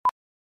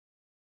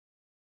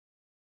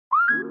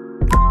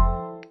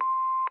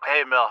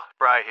Hey, Mel.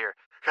 Bri here.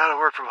 Gotta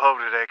work from home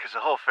today because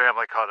the whole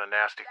family caught a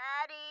nasty...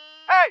 Daddy!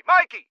 Hey,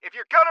 Mikey! If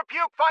you're gonna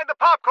puke, find the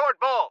popcorn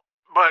bowl!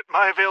 But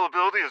my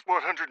availability is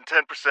 110%.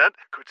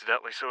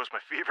 Coincidentally, so is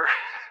my fever.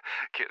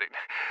 Kidding.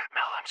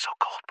 Mel, I'm so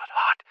cold but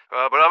hot.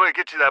 But I'm gonna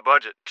get you that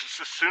budget just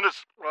as soon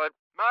as...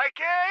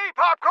 Mikey!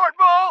 Popcorn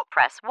bowl!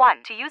 Press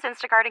 1 to use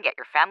Instacart and get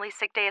your family's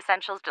sick day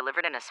essentials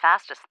delivered in as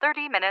fast as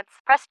 30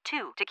 minutes. Press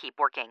 2 to keep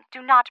working.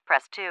 Do not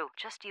press 2.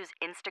 Just use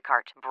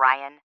Instacart,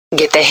 Brian.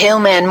 Get the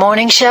Hillman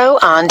Morning Show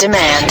on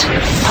demand.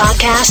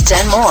 Podcasts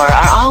and more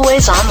are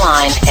always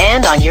online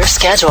and on your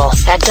schedule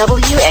at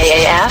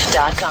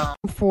WAAF.com.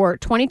 For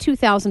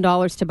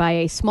 $22,000 to buy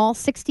a small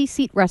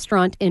 60-seat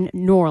restaurant in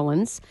New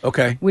Orleans.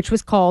 Okay. Which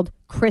was called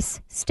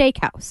Chris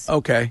Steakhouse.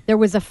 Okay. There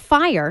was a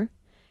fire,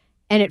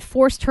 and it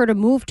forced her to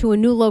move to a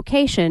new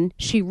location.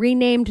 She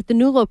renamed the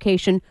new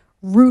location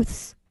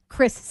Ruth's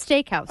Chris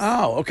Steakhouse.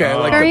 Oh, okay.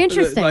 Like Very the,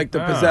 interesting. Like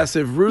the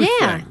possessive Ruth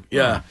thing.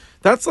 Yeah.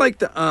 That's like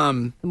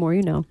the more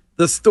you know.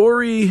 The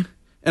story,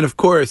 and of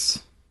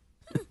course,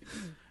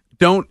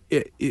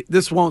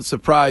 this won't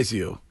surprise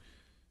you,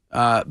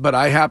 but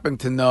I happen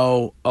to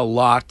know a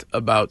lot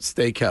about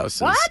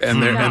steakhouses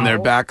and their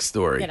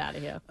backstory. Get out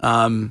of here.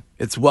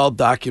 It's well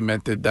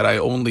documented that I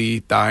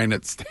only dine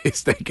at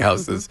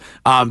steakhouses.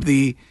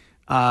 The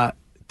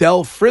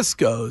Del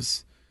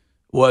Frisco's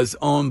was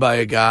owned by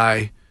a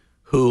guy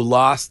who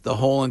lost the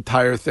whole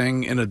entire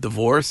thing in a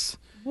divorce.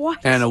 What?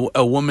 And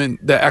a woman,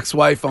 the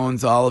ex-wife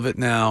owns all of it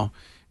now.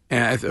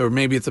 Or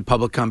maybe it's a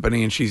public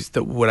company, and she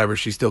still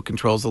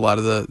controls a lot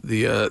of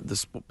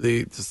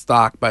the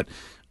stock. But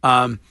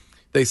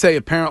they say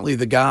apparently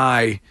the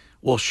guy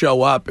will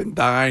show up and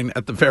dine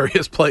at the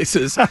various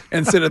places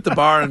and sit at the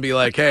bar and be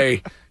like,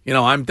 "Hey,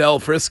 I'm Del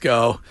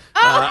Frisco.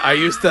 I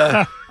used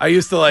to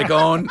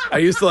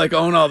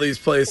own all these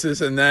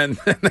places, and then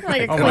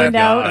I got cleaned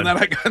out. And then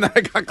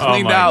I got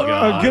cleaned out.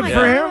 Oh, good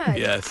for him.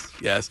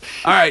 Yes.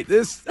 All right,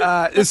 this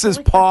is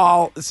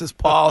Paul. This is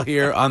Paul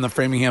here on the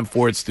Framingham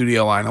Ford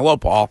studio line. Hello,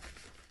 Paul.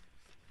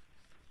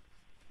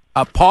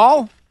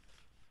 Paul?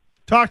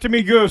 Talk to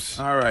me, Goose.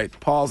 All right,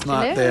 Paul's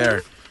not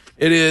there.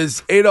 It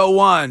is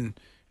 8:01.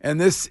 And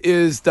this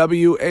is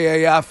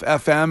WAAF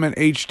FM and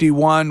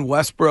HD1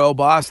 Westboro,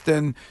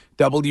 Boston,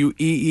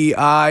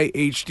 WEEI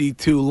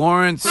HD2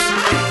 Lawrence,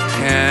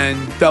 and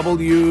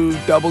WWBX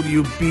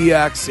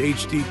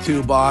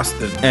HD2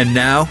 Boston. And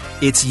now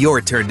it's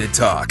your turn to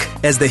talk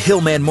as the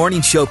Hillman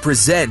Morning Show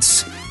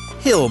presents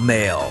Hill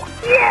Mail.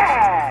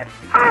 Yes,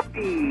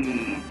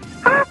 puppies.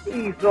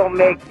 Puppies will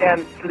make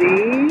them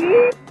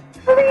sleep.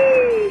 Sleep.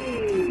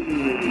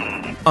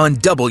 On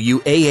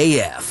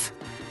WAAF.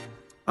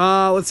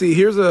 Let's see.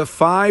 Here's a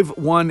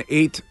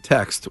 518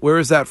 text. Where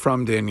is that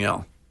from,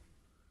 Danielle?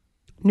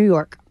 New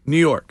York. New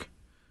York.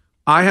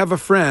 I have a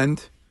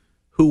friend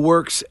who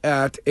works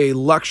at a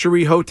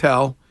luxury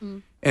hotel,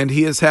 and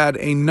he has had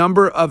a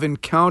number of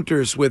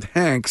encounters with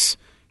Hanks.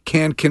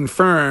 Can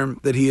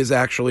confirm that he is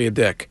actually a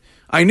dick.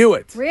 I knew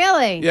it.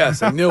 Really?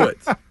 Yes, I knew it.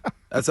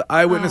 That's an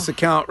eyewitness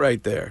account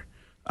right there.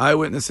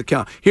 Eyewitness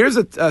account. Here's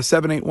a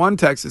 781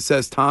 text that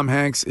says Tom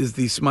Hanks is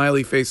the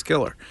smiley face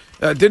killer.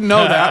 Didn't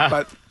know that,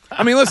 but...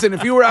 I mean, listen,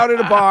 if you were out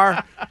at a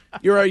bar,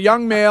 you're a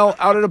young male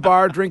out at a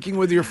bar drinking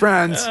with your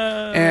friends,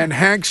 and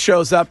Hanks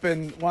shows up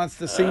and wants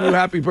to sing you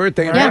happy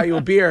birthday and buy you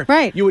a beer,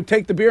 right. You would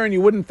take the beer and you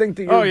wouldn't think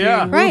that you were being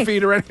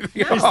roofied or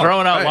anything else. He's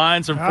throwing out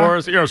lines and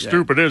forth.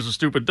 Stupid is as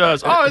stupid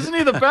does. Oh, isn't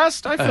he the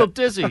best? I feel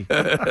dizzy.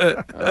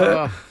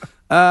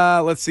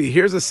 Let's see.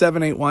 Here's a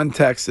 781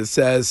 text that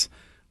says,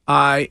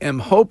 I am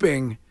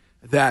hoping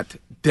that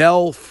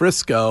Del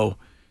Frisco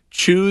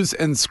chews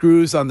and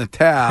screws on the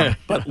tab,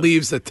 but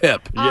leaves a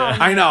tip. Yeah.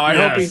 I know. I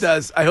hope he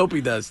does. I hope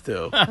he does,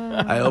 too.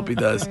 I hope he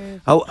does.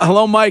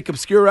 Hello, Mike.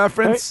 Obscure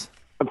reference? Hey,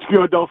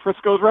 obscure Del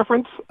Frisco's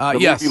reference?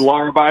 Yes. Movie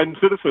Law-Abiding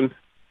Citizen.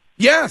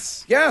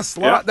 Yes. That's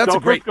Del a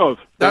great. Frisco's.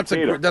 That's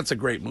a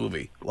great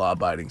movie.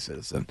 Law-Abiding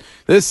Citizen.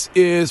 This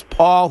is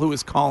Paul who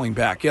is calling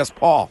back. Yes,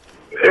 Paul.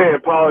 Hey,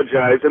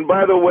 apologize. And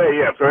by the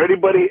way, for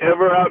anybody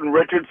ever out in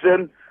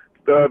Richardson,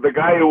 the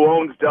guy who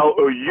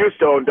used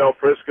to own Del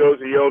Frisco's,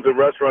 he owns a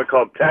restaurant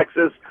called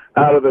Texas,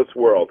 out of this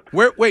world.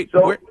 Where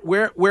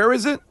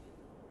is it?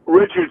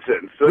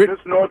 Richardson. So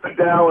just north of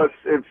Dallas.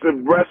 It's a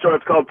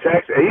restaurant called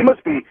Texas. He was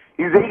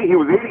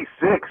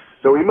 86,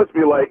 so he must be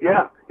he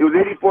was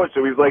 84,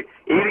 so he's like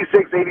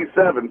 86,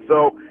 87.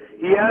 So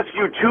he asks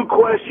you two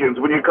questions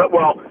when you come.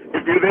 Well,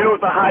 if you're there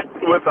with a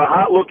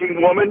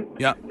hot-looking woman,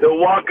 he'll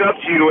walk up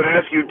to you and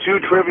ask you two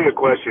trivia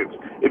questions.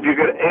 If you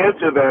can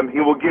answer them, he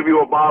will give you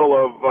a bottle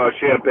of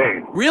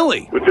champagne.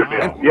 Really?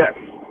 Yes.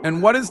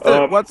 And what is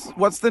the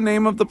what's the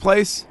name of the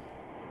place?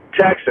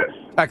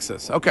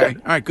 Texas. Okay.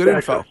 All right. Good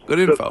info.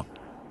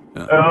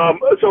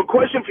 So,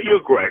 question for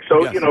you, Greg.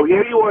 So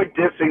here you are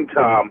dissing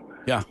Tom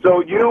Yeah.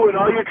 So you and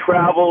all your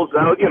travels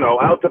out,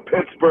 out to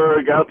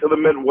Pittsburgh, out to the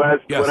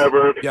Midwest, Yes.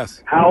 whatever.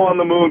 Yes. How on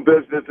the moon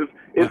business.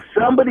 If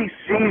somebody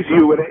sees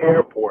you at an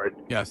airport,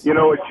 yes. at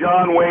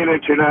John Wayne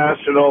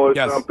International or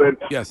Yes. something,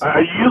 Yes.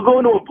 are you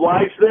going to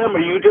oblige them? Or are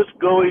you just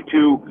going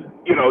to,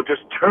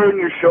 just turn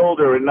your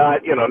shoulder and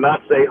not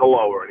say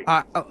hello or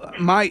anything?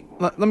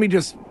 Let me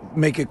just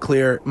make it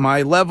clear.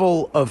 My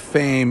level of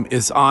fame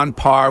is on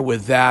par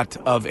with that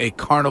of a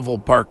carnival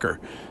barker.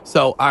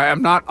 So I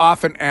am not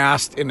often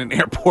asked in an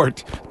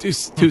airport to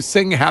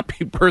sing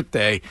happy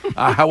birthday.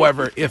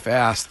 However, if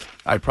asked,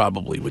 I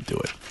probably would do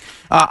it.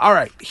 All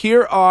right,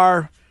 here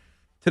are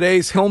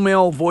today's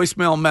Hillmail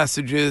voicemail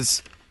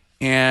messages,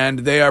 and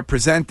they are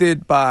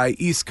presented by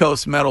East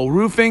Coast Metal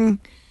Roofing.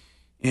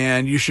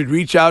 And you should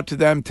reach out to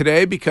them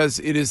today because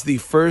it is the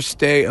first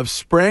day of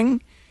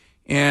spring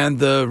and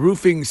the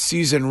roofing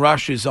season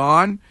rush is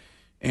on.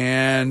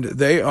 And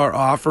they are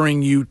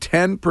offering you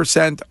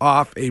 10%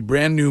 off a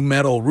brand new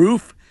metal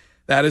roof.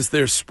 That is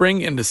their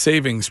Spring into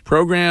Savings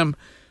program.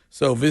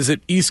 So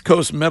visit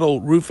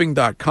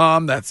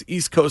eastcoastmetalroofing.com. That's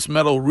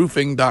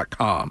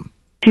eastcoastmetalroofing.com.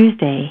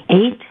 Tuesday,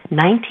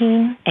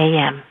 8:19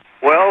 a.m.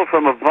 Well,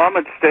 from a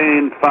vomit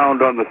stain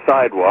found on the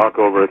sidewalk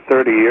over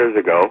 30 years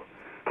ago,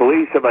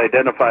 police have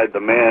identified the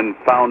man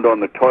found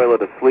on the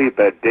toilet asleep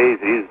at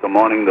Daisy's the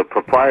morning the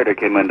proprietor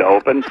came in to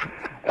open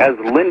as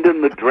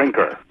Lyndon the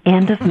Drinker.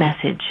 End of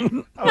message.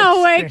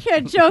 No way,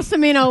 kid. Joe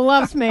Semino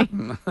loves me.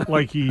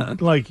 like he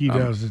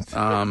doesn't.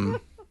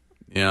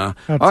 Yeah.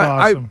 That's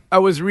awesome. I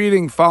was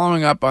reading,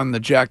 following up on the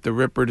Jack the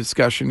Ripper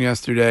discussion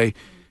yesterday,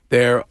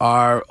 there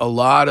are a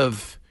lot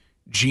of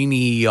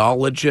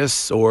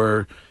genealogists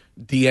or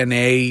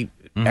DNA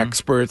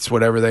experts,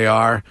 whatever they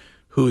are,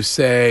 who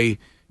say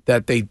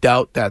that they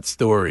doubt that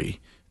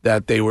story,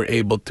 that they were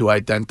able to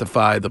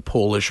identify the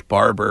Polish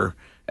barber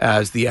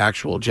as the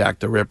actual Jack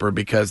the Ripper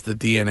because the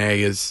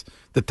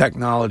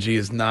technology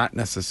is not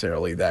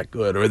necessarily that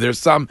good, or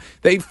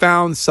they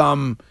found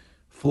some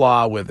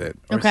flaw with it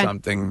or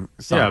something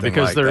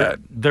because like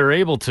they're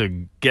able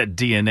to get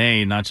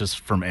DNA not just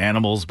from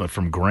animals but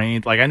from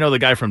grain. Like I know the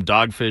guy from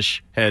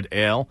Dogfish Head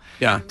Ale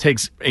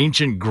takes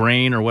ancient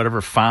grain or whatever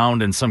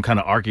found in some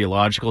kind of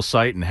archaeological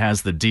site and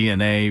has the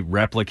DNA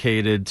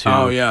replicated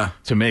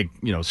to make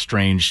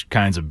strange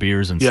kinds of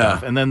beers and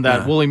stuff. And then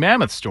that woolly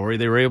mammoth story,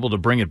 they were able to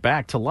bring it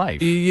back to life.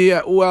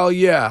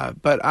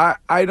 But I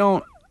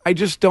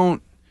just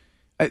don't.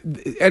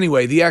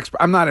 Anyway,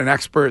 I'm not an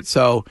expert,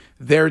 so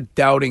they're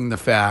doubting the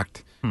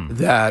fact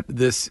that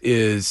this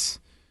is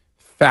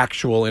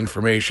factual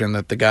information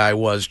that the guy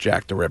was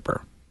Jack the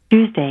Ripper.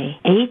 Tuesday,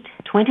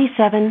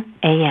 8:27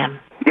 a.m.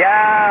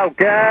 Yo,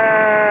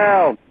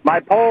 girl! My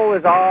poll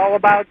is all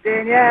about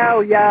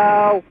Danielle,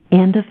 yo!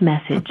 End of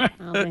message.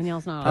 Oh,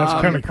 Danielle's not. That's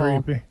kind of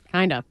creepy.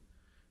 Kind of.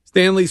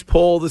 Stanley's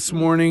poll this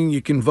morning,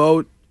 you can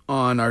vote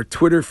on our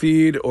Twitter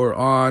feed or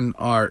on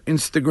our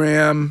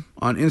Instagram.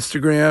 On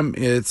Instagram,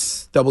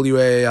 it's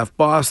WAAF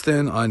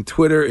Boston. On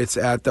Twitter, it's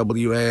at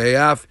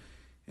WAAF.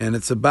 And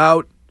it's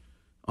about,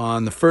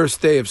 on the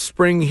first day of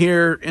spring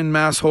here in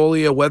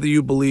Massholia, whether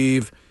you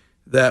believe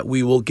that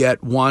we will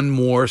get one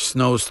more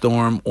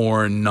snowstorm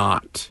or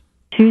not.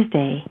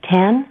 Tuesday,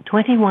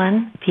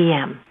 10:21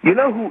 p.m. You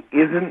know who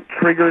isn't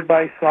triggered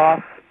by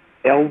sauce?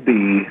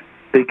 LB.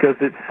 Because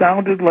it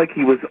sounded like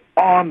he was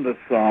on the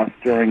sauce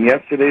during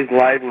yesterday's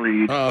live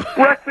read.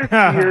 Breakfast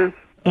cheers.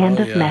 End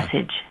of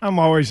message. I'm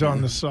always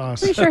on the sauce.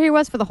 Pretty sure he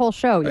was for the whole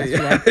show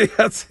yesterday.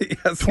 yes,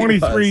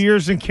 23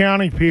 years and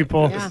counting,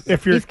 people. Yeah,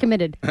 if you're he's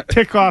committed.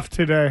 Tick off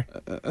today.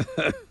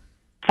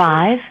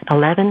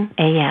 5:11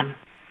 a.m.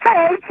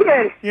 Hey,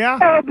 kid. Yeah?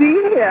 I'll be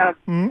here.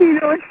 You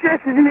know what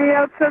stresses me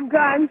out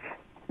sometimes?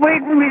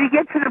 Waiting for me to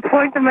get to the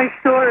point of my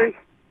story.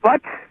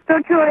 What?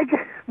 Don't you like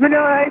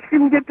vanilla ice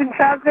cream dipped in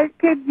chocolate,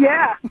 kid?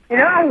 Yeah.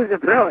 I was a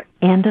brilliant.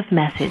 End of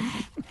message.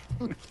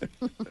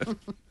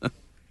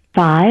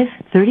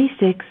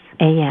 5:36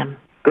 a.m.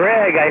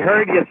 Greg, I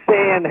heard you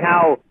saying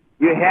how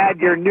you had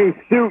your new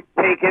suit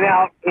taken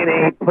out in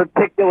a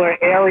particular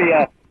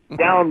area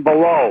down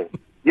below.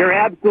 You're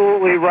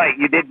absolutely right.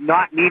 You did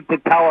not need to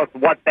tell us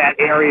what that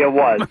area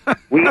was.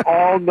 We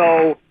all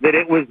know that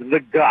it was the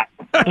gut.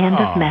 End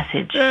of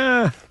message.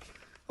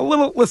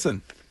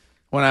 Listen.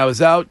 When I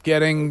was out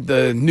getting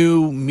the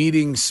new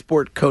meeting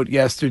sport coat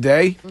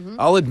yesterday,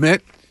 I'll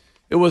admit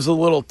it was a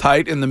little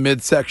tight in the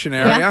midsection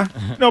area. Yeah.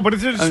 No, but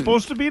is it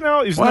supposed to be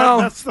now?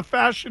 That's the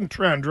fashion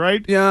trend,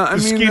 right? Yeah,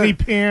 the skinny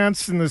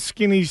pants and the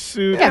skinny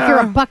suit. Yeah, if you're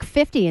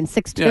 $150 and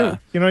 6'2". Yeah.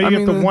 You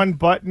get the one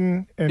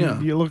button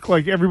and you look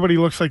like everybody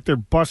looks like they're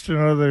busting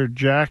out of their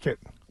jacket.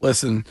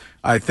 Listen,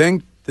 I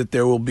think that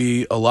there will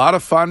be a lot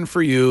of fun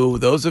for you.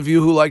 Those of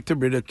you who like to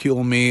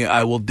ridicule me,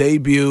 I will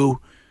debut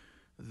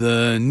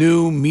the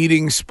new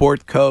meeting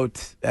sport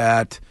coat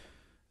at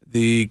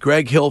the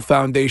Greg Hill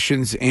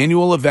Foundation's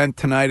annual event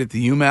tonight at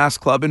the UMass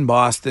Club in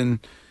Boston.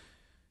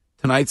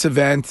 Tonight's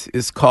event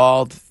is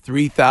called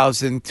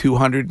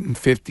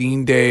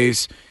 3,215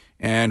 Days,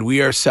 and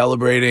we are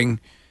celebrating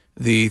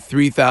the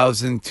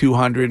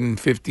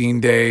 3,215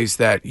 days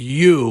that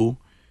you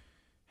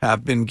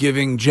have been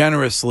giving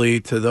generously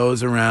to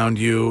those around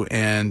you.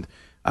 And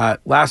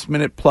last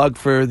minute plug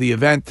for the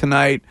event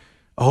tonight.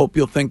 I hope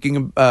you'll think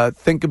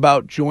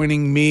about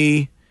joining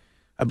me.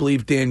 I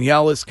believe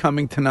Danielle is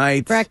coming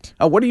tonight. Correct.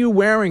 What are you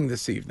wearing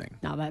this evening?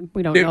 No,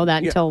 we don't know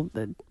that until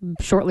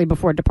shortly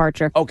before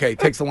departure. Okay, it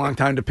takes a long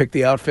time to pick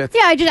the outfit.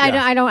 Yeah,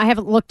 I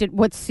haven't looked at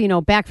what's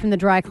back from the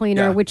dry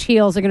cleaner. Which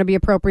heels are going to be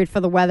appropriate for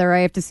the weather.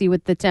 I have to see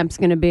what the temp's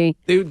going to be.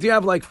 Do you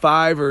have like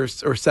 5 or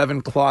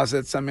 7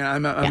 closets? I mean,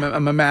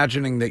 I'm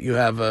imagining that you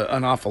have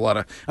an awful lot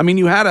of. I mean,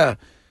 you had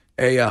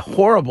a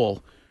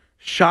horrible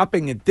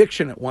shopping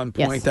addiction at one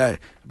point. Yes.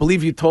 I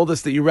believe you told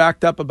us that you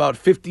racked up about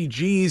 50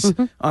 G's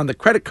on the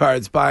credit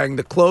cards buying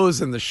the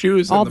clothes and the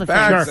shoes and the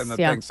bags and the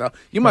things. So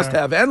you must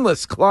have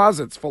endless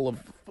closets full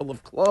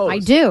of clothes. I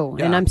do,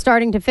 and I'm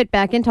starting to fit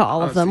back into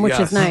all of them, which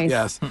is nice.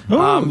 Yes.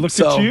 Look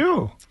at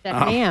you.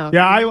 Check me out.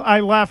 Yeah, I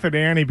laugh at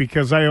Annie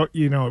because our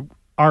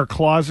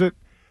closet,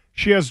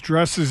 she has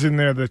dresses in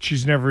there that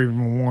she's never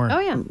even worn. Oh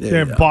yeah.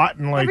 They're bought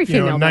in Every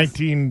female does.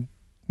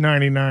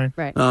 1999.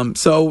 Right.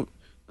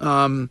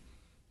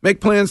 Make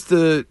plans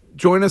to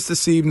join us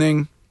this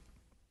evening.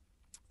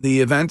 The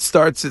event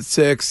starts at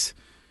 6,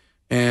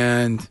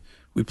 and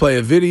we play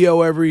a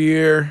video every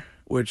year,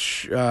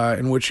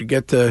 in which you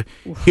get to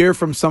hear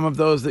from some of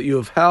those that you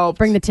have helped.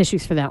 Bring the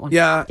tissues for that one.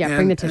 Yeah,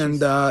 bring the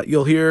tissues. And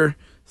you'll hear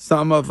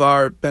some of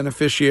our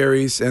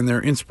beneficiaries and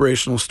their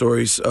inspirational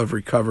stories of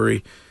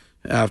recovery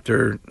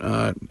after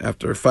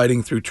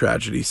fighting through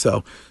tragedy.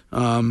 So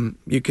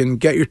you can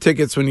get your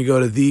tickets when you go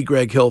to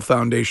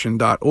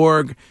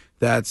thegreghillfoundation.org.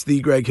 That's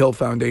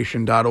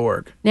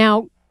thegreghillfoundation.org.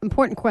 Now,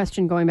 important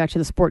question going back to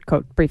the sport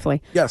coat briefly.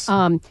 Yes.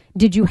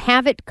 Did you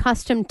have it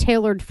custom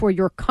tailored for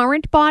your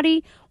current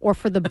body or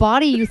for the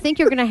body you think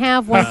you're going to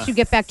have once you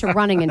get back to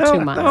running in 2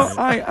 months?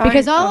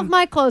 Because all of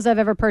my clothes I've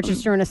ever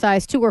purchased are in a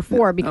size 2 or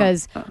 4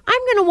 because I'm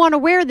going to want to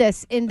wear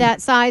this in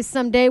that size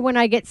someday when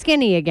I get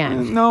skinny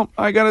again. No,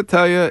 I got to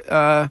tell you,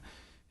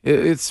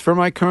 it's for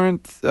my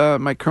current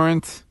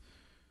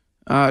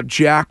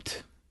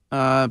jacked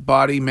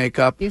body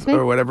makeup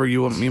or whatever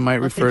you might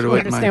refer to it.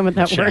 Understand what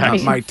that word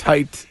means. My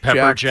tight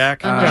pepper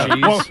jack.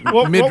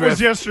 What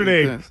was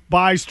yesterday?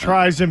 Buys,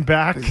 tries, and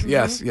back.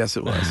 Yes,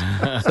 it was.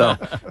 So,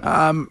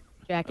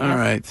 Jackass. all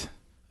right.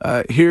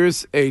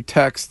 Here's a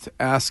text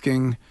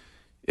asking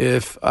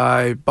if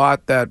I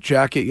bought that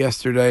jacket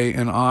yesterday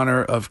in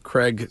honor of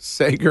Craig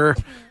Sager.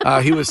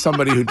 He was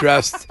somebody who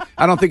dressed.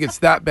 I don't think it's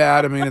that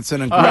bad. I mean, it's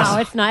an aggressive.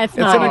 No, it's not. It's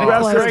not. an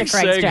aggressive. Close to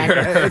Craig's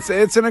jacket.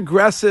 It's an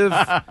aggressive.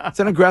 It's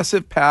an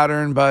aggressive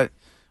pattern, but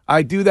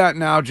I do that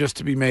now just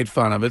to be made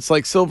fun of. It's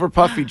like Silver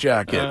Puffy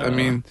jacket. I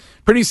mean,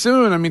 pretty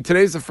soon. I mean,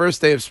 today's the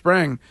first day of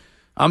spring.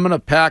 I'm going to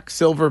pack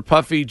Silver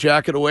Puffy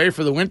jacket away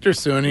for the winter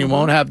soon, and you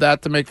won't have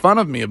that to make fun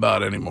of me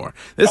about anymore.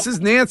 This is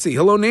Nancy.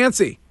 Hello,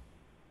 Nancy.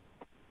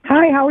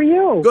 Hi, how are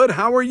you? Good.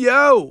 How are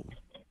you?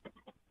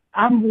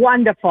 I'm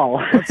wonderful.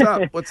 What's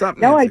up? What's up,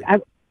 Nancy?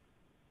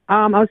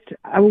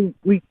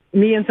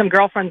 Me and some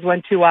girlfriends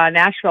went to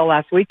Nashville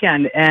last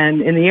weekend,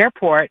 and in the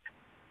airport,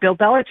 Bill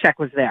Belichick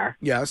was there.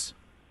 Yes.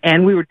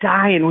 And we were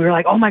dying. We were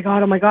like, oh my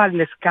God. And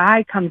this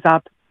guy comes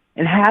up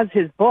and has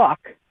his book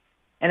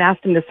and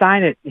asked him to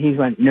sign it. He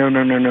went,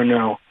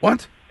 no.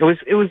 What? It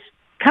was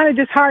kind of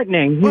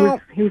disheartening.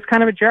 He was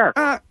kind of a jerk.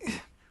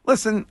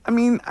 Listen, I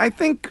mean, I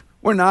think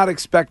we're not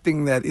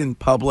expecting that in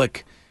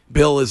public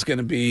Bill is going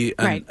to be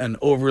an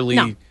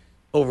overly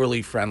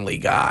friendly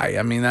guy.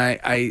 I mean,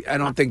 I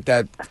don't think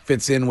that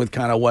fits in with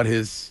kind of what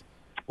his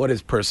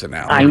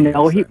personality. I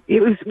know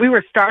we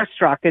were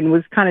starstruck and it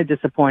was kind of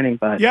disappointing,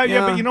 but but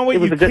you know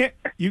what? You can't.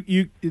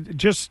 You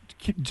just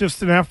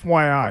an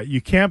FYI,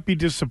 you can't be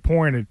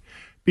disappointed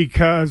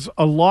because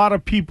a lot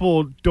of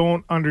people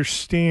don't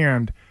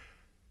understand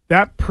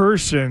that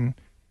person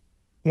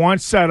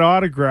wants that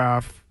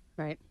autograph.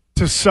 Right.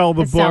 To sell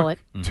the book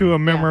to a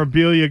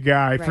memorabilia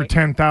guy for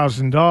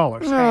 $10,000.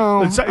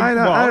 No,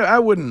 I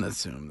wouldn't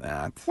assume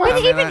that. Well,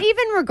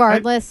 even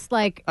regardless,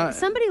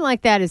 somebody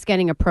like that is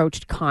getting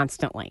approached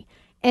constantly,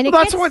 and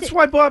that's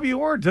why Bobby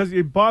Orr does.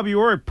 Bobby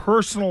Orr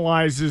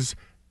personalizes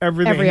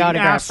everything. Every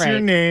autograph, your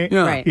name.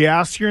 Right. He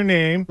asks your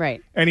name,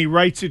 right, and he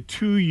writes it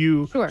to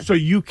you, so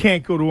you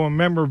can't go to a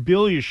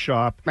memorabilia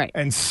shop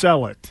and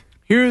sell it.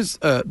 Here's,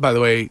 by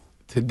the way,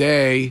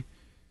 today.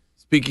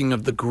 Speaking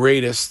of the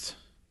greatest.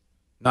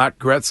 Not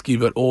Gretzky,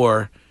 but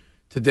Orr.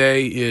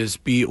 Today is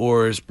B.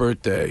 Orr's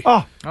birthday.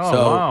 Oh,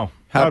 wow.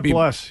 God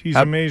bless. He's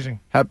amazing.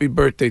 Happy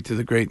birthday to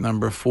the great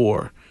number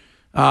 4.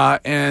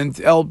 And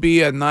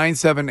LB at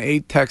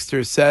 978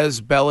 texter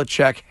says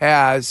Belichick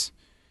has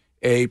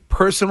a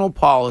personal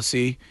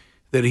policy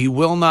that he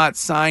will not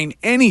sign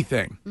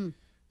anything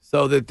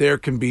so that there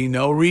can be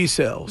no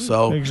resale.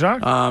 So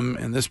exactly.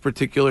 In this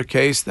particular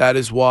case, that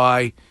is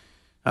why.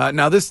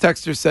 Now, this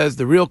texter says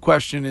the real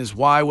question is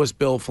why was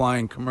Bill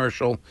flying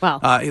commercial?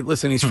 Well,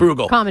 listen, he's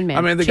frugal. Common man.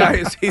 I mean, the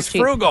guy is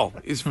frugal.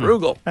 He's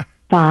frugal.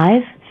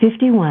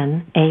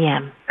 5:51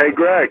 a.m. Hey,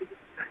 Greg,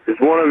 is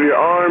one of your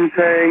arms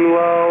hanging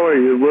low or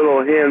your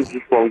little hands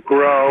just won't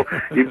grow?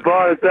 You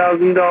bought a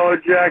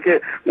 $1,000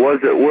 jacket.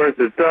 Was it worth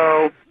it,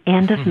 though?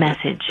 End of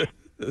message.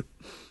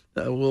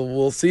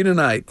 We'll see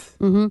tonight.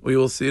 Mm-hmm. We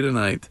will see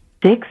tonight.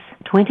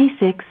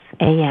 6:26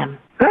 a.m.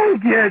 Hey,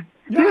 kid.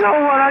 You know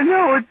what? I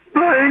know it's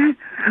spring,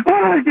 but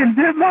I can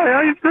dip my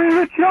ice cream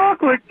in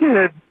chocolate,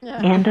 kid.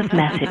 End of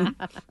message.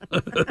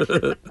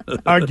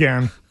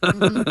 Again.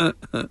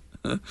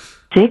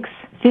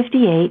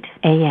 6:58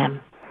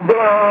 a.m.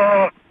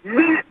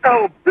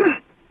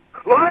 MLB.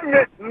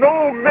 Climate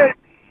no make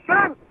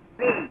sense.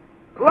 Me.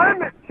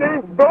 Climate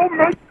change don't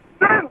make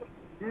sense.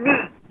 Me.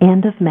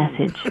 End of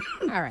message.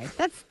 All right,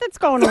 that's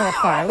going a little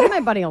far. Leave my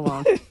buddy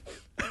alone.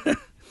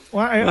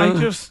 Well, I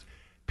just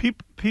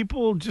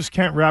people just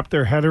can't wrap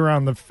their head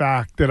around the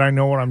fact that I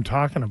know what I'm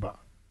talking about.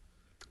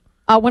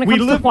 When it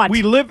comes to what?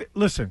 We live.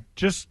 Listen,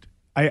 just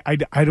I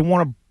don't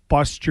want to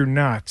bust your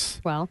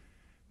nuts. Well,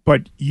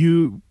 but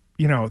you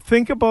know,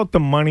 think about the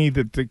money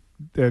that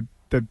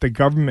the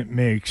government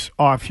makes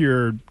off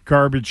your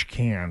garbage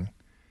can,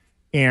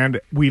 and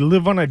we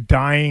live on a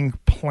dying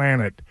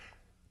planet.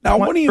 Now,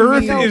 what do you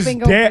Earth mean? is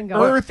dead.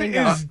 Earth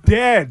is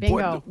dead.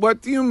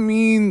 What do you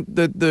mean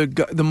that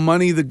the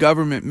money the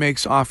government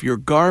makes off your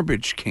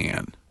garbage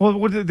can? Well,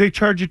 they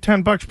charge you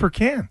 $10 per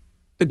can.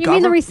 You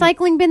mean the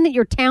recycling bin that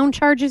your town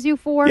charges you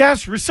for?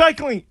 Yes,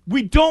 recycling.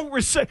 We don't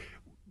recycle.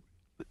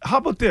 How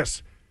about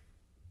this?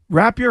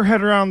 Wrap your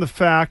head around the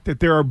fact that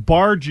there are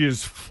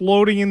barges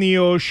floating in the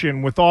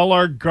ocean with all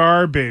our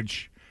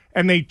garbage,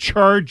 and they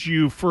charge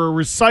you for a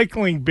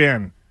recycling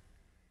bin.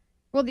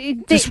 Well, they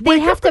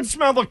have to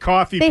smell the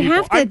coffee. They people.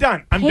 have to I'm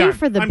done. I'm pay done.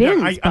 for the I'm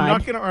bins, done. I'm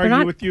not going to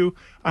argue with you.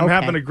 I'm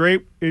having a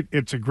great.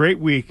 It's a great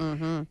week.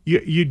 Mm-hmm.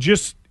 You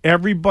just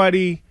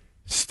everybody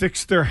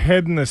sticks their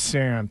head in the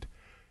sand.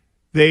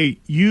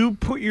 You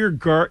put your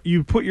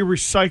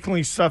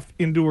recycling stuff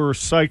into a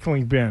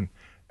recycling bin,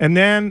 and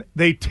then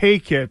they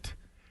take it,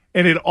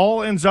 and it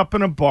all ends up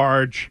in a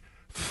barge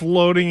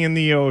floating in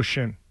the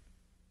ocean.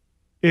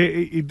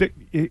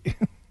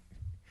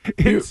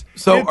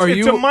 It's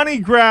a money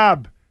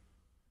grab.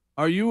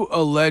 Are you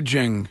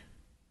alleging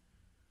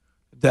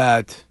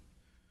that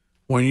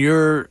when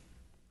you're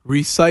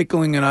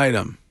recycling an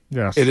item,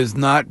 yes, it is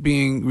not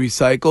being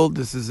recycled?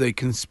 This is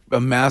a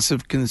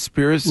massive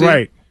conspiracy?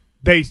 Right.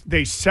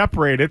 They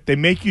separate it. They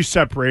make you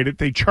separate it.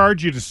 They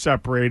charge you to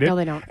separate it. No,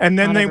 they don't. And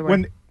then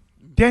Not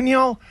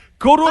Danielle,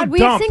 go to a we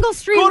have dump. single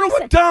stream Go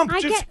to a dump. I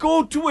Just get-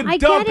 go to a I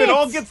dump. get It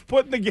all it. gets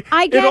put in the.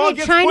 I get all it.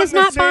 gets China's put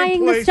in not the same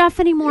buying the place. stuff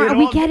anymore. It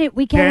We all- get it.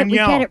 We get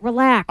Danielle, it. We get it.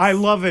 Relax. I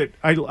love it.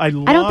 I don't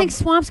think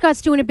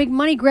Swampscott's doing a big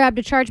money grab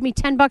to charge me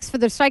 $10 for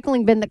the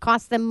recycling bin that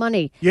costs them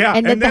money. Yeah,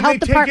 and that the then health they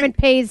take department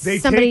it- pays they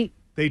somebody.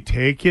 They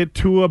take it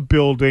to a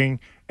building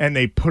and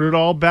they put it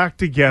all back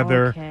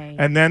together, Okay.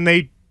 and then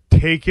they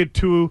take it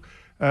to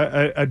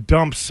a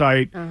dump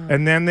site, Uh-huh.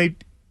 and then they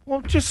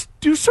just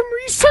do some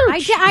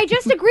research. I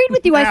just agreed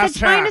with you. I Ass said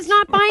China's hats.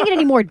 not buying it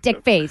anymore,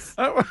 dick face.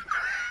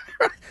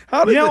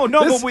 How did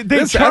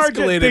They charge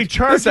escalated. it. They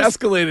charge this us.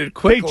 escalated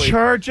quickly. They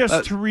charge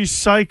us to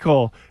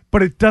recycle,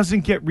 but it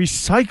doesn't get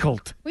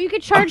recycled. Well, you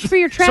get charged for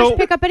your trash So-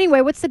 pickup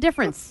anyway. What's the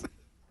difference?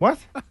 What?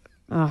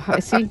 Oh, I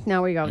see.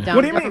 Now we go down.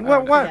 What do you a mean?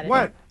 different road.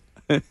 What?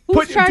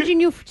 Who's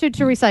charging you to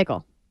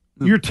recycle?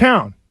 Your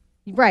town.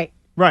 Right.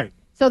 Right.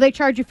 So they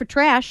charge you for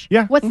trash.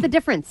 Yeah. What's the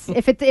difference?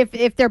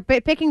 If they're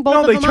picking both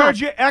No, of they them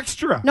charge up? you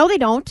extra. No, they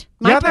don't.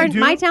 Yeah, they do.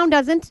 My town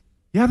doesn't.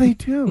 Yeah, they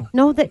do.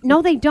 No,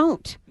 they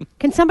don't.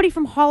 Can somebody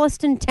from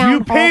Holliston Do Town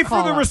you pay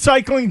Hall for the call us?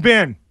 recycling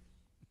bin?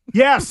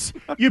 Yes.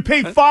 You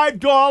pay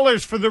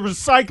 $5 for the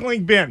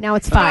recycling bin. Now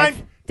it's $5.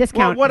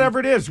 Discount. Well, whatever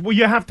it is. Well,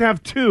 you have to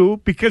have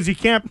two because you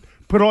can't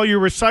put all your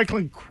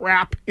recycling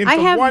crap into I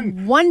have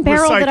one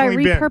barrel that I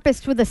recycling bin.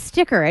 repurposed with a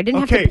sticker. I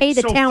didn't have to pay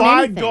the so town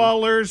anything.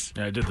 $5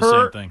 Yeah, I did the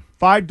per same thing.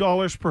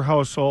 $5 per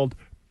household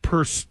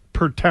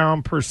per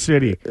town per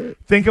city.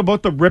 Think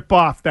about the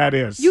ripoff that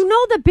is. You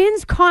know the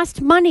bins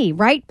cost money,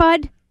 right,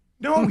 bud?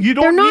 No, you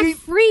don't. They're not need-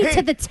 free Hey,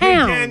 to the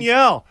town. Hey,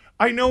 Danielle,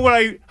 I know what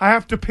I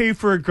have to pay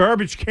for a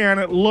garbage can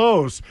at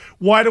Lowe's.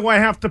 Why do I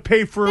have to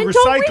pay for a Then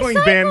don't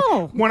recycling bin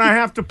recycle. when I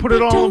have to put it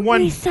Then all don't in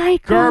one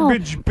recycle.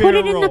 garbage bin? Put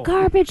it in the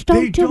garbage. Don't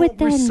They do don't it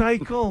then.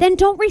 recycle. Then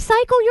don't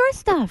recycle your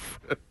stuff.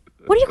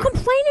 What are you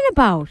complaining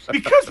about?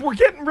 Because we're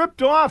getting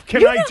ripped off.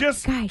 Can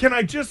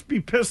I just be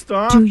pissed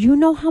off? Do you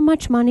know how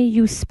much money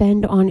you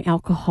spend on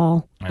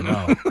alcohol? I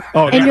know.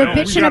 And you're we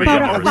bitching gotta about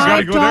go- a we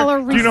gotta go there.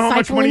 $5 Do you know how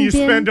much money you recycling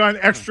bin? spend on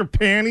extra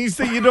panties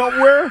that you don't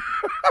wear?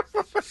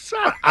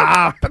 Shut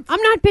up.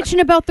 I'm not bitching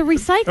about the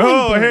recycling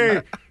Oh, bin.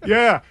 hey,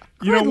 yeah.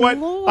 You know Good what?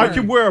 Lord. I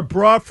could wear a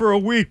bra for a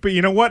week, but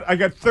you know what? I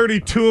got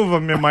 32 of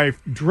them in my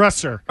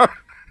dresser.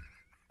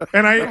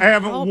 And I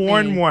haven't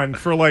worn one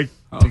for like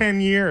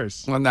 10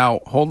 years. Well, now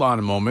hold on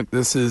a moment.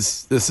 This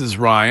is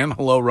Ryan.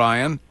 Hello,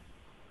 Ryan.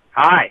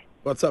 Hi.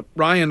 What's up,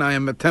 Ryan? I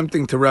am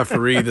attempting to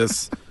referee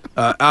this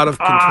out of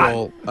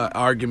control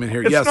argument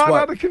here. It's Yes, not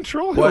what? out of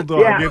control, What?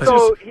 Dog. Yeah, It's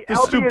so just the LB is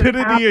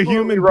stupidity of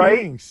human absolutely right.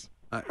 beings.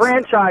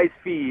 Franchise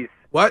fees.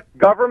 What?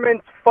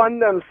 Governments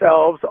fund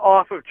themselves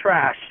off of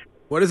trash.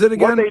 What is it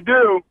again? What they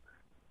do,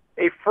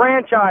 a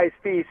franchise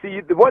fee. So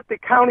what the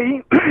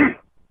county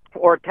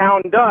or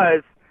town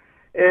does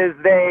is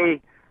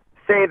they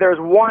say there's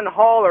one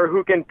hauler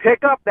who can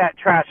pick up that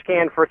trash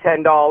can for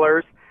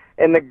 $10,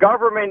 and the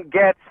government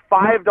gets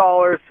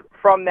 $5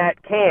 from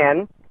that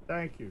can.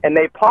 Thank you. And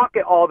they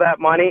pocket all that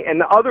money, and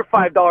the other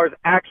 $5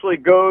 actually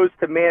goes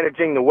to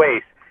managing the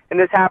waste. And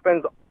this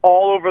happens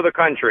all over the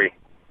country.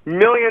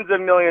 Millions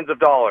and millions of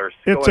dollars.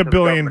 It's a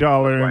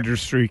billion-dollar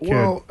industry, kid.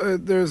 Well,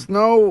 there's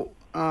no,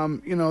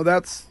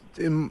 that's.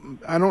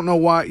 I don't know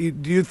why.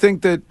 Do you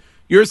think that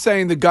you're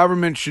saying the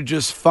government should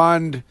just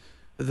fund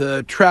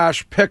the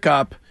trash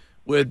pickup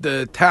with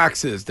the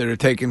taxes that are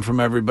taken from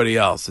everybody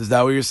else? Is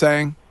that what you're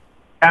saying?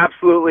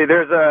 Absolutely.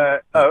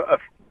 There's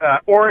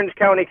Orange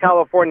County,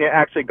 California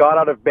actually got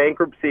out of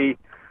bankruptcy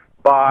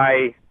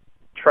by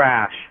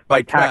trash.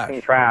 By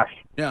taxing trash.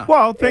 Yeah.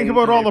 Well, think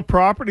about all the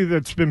property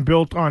that's been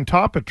built on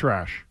top of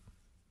trash.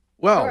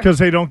 Well, because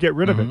they don't get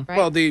rid of it. Right.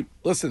 Well, the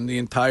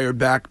entire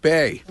Back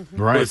Bay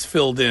was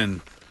filled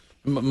in.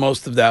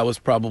 Most of that was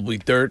probably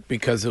dirt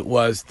because it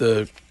was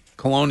the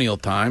colonial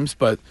times,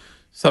 but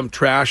some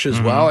trash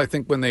as well. I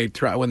think when they're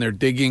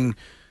digging,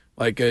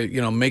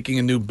 making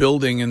a new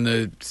building in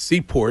the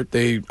seaport,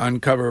 they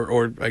uncover,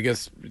 or I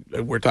guess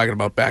we're talking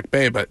about Back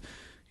Bay, but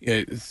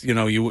if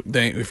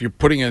you're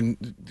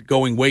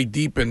going way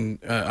deep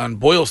on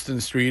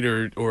Boylston Street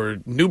or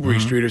Newbury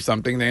Street or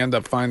something, they end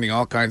up finding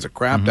all kinds of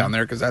crap down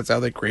there because that's how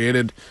they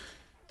created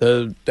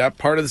that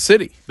part of the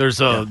city. There's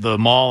the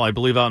mall, I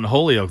believe, out in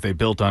Holyoke. They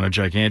built on a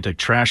gigantic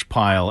trash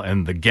pile,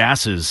 and the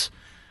gases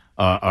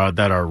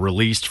that are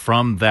released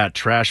from that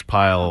trash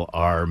pile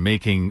are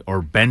making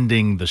or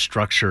bending the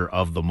structure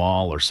of the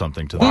mall or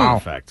something to that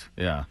effect.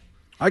 Yeah.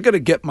 I got to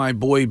get my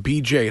boy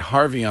BJ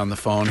Harvey on the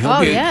phone.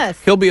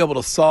 Yes. He'll be able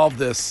to solve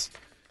this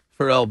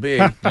for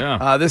LB.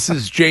 Yeah. This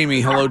is Jamie.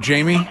 Hello,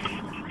 Jamie. Yeah,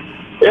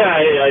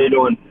 hey, how you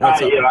doing?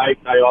 What's up?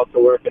 I also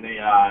work in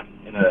a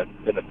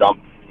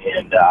dump,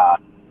 and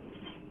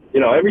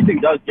everything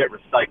does get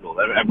recycled.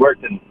 I've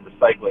worked in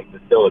recycling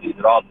facilities.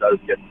 It all does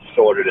get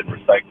sorted and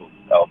recycled.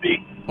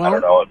 LB, I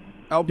don't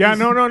know. Yeah,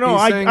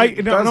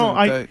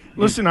 no.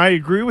 Listen, I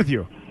agree with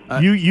you.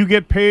 You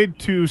get paid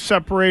to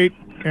separate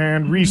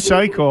and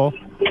recycle,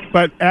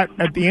 but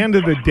at the end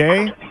of the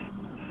day,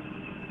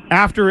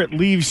 after it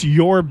leaves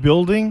your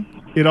building,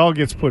 it all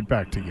gets put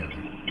back together.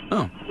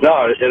 Oh.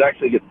 No, it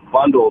actually gets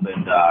bundled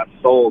and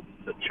sold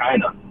to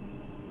China.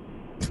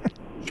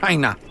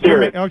 China.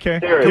 Okay.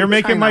 You're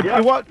making my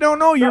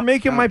you're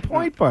making my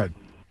point, bud.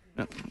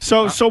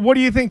 So what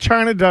do you think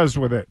China does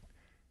with it?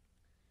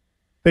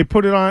 They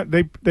put it on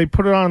they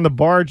put it on the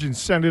barge and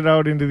send it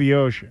out into the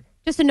ocean.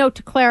 Just a note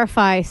to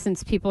clarify,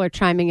 since people are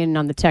chiming in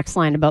on the text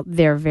line about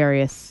their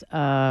various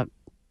towns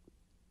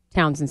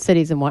and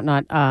cities and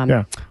whatnot.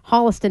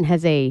 Holliston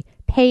has a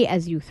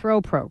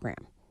pay-as-you-throw program.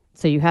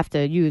 So you have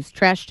to use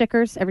trash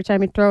stickers every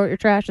time you throw out your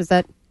trash. Is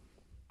that...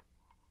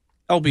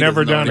 LB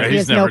never done it.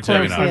 He's never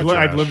taken out trash.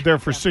 I've lived there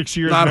for 6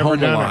 years. Not never home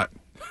done a lot.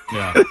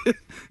 It.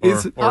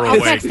 Yeah.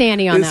 I'll text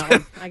Annie on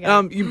that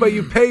one. But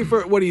you pay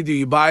for, what do?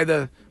 You buy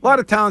a lot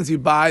of towns, you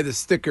buy the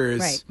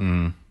stickers.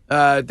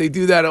 Right. They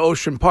do that at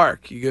Ocean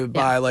Park. You could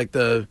buy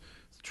the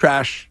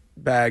trash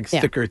bag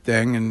sticker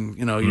thing, and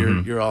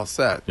you're all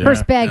set. Yeah.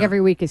 First bag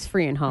every week is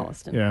free in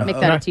Holliston. Yeah. Make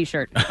that a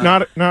T-shirt.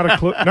 Not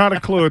a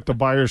clue at the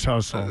buyer's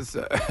household.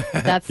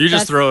 You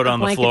just throw it on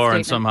the floor statement.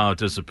 and somehow it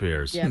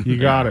disappears. Yeah. You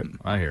got it.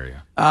 I hear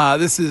you.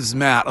 This is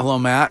Matt. Hello,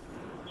 Matt.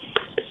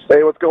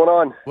 Hey, what's going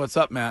on? What's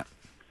up, Matt?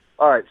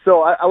 All right,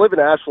 so I live in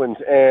Ashland,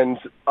 and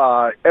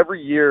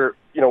every year,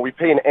 we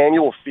pay an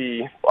annual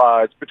fee.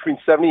 It's between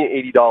 $70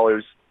 and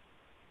 $80.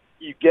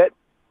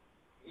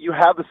 You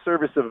have the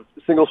service of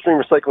single stream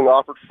recycling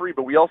offered free,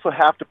 but we also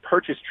have to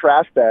purchase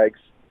trash bags.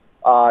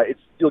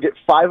 You'll get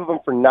 5 of them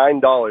for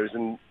 $9,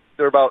 and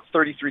they're about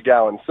 33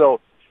 gallons. So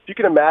if you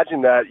can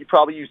imagine that, you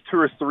probably use 2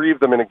 or 3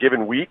 of them in a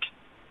given week.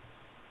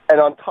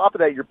 And on top of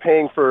that, you're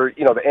paying for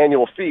the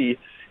annual fee.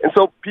 And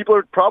so people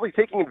are probably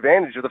taking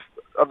advantage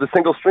of the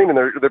single stream, and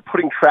they're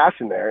putting trash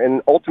in there,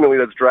 and ultimately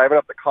that's driving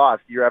up the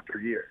cost year after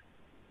year.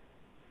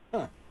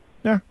 Huh.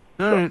 Yeah.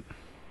 All right.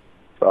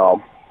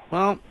 So.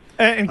 Well.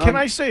 And can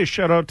I say a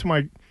shout out to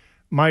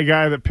my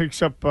guy that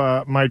picks up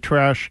my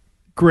trash?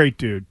 Great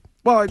dude.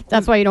 Well,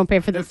 that's why you don't pay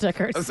for the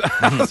stickers.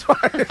 That's why.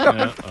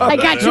 I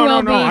got you,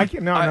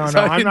 LB. No.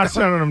 I'm not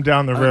sending them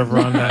down the river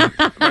on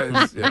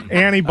that.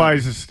 Annie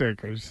buys the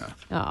stickers.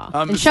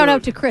 And shout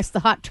out to Chris, the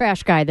hot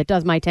trash guy that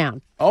does my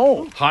town.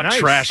 Oh, hot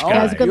trash guy.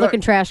 Yeah, he's a good-looking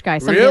trash guy.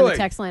 Somebody on the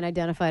text line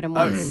identified him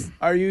once.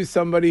 Are you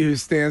somebody who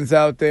stands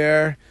out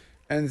there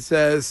and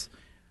says,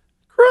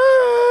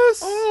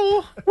 Chris,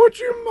 would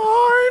you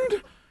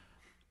mind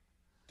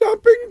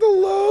dumping the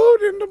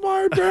load into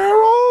my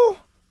barrel?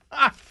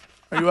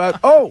 Are you out?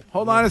 Oh,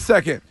 hold on a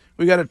second.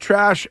 We got a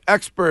trash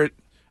expert,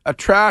 a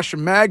trash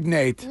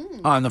magnate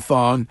on the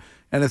phone,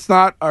 and it's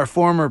not our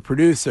former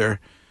producer.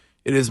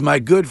 It is my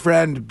good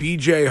friend,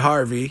 BJ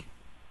Harvey.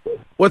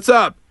 What's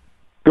up?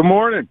 Good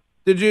morning.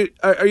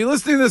 Are you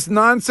listening to this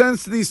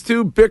nonsense, these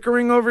two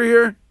bickering over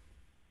here?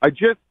 I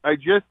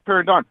just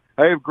turned on.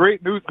 I have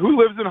great news. Who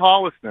lives in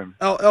Holliston?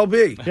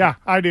 LB. Yeah,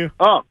 I do.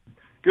 Oh,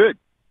 good.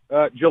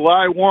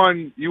 July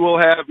 1, you will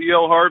have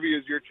E.L. Harvey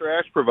as your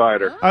trash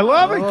provider. I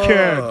love it,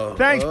 kid.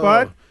 Thanks,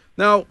 bud.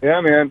 Now, yeah,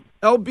 man.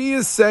 LB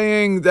is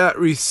saying that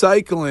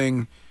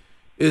recycling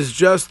is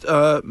just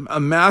a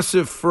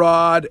massive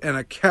fraud and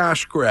a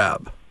cash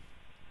grab.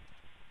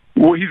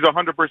 Well, he's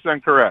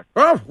 100% correct.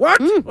 Oh, what?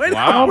 Wait,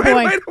 Oh,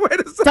 boy.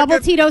 wait a second. Double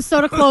Tito's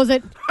soda, close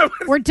it.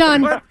 We're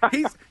done.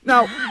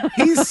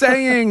 He's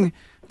saying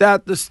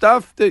that the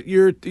stuff that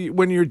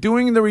when you're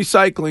doing the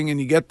recycling and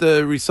you get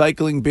the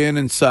recycling bin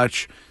and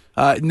such,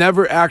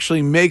 never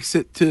actually makes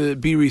it to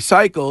be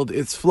recycled.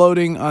 It's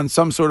floating on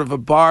some sort of a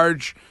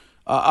barge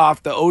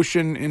off the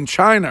ocean in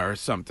China or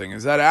something.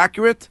 Is that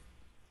accurate?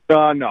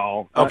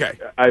 No. Okay.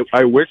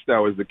 I wish that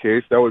was the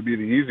case. That would be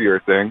the easier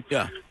thing.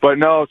 Yeah. But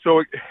no,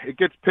 so it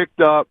gets picked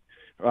up,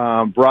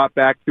 brought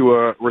back to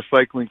a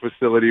recycling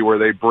facility where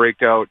they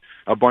break out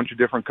a bunch of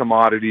different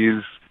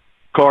commodities,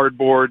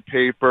 cardboard,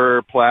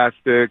 paper,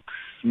 plastics,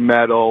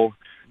 metal,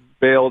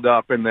 baled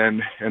up and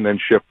then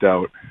shipped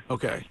out.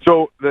 Okay.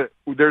 So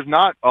there's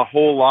not a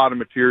whole lot of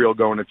material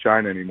going to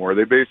China anymore.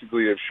 They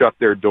basically have shut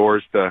their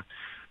doors to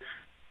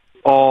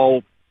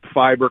all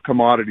fiber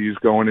commodities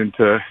going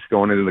into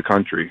the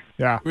country.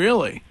 Yeah.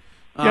 Really?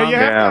 You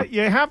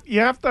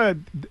have to.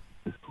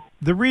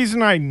 The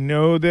reason I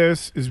know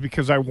this is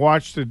because I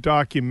watched a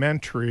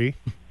documentary.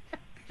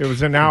 It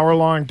was an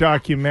hour-long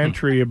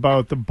documentary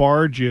about the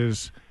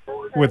barges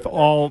with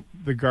all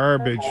the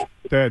garbage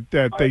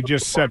that they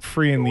just set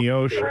free in the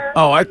ocean.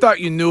 Oh, I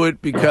thought you knew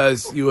it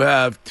because you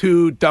have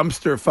 2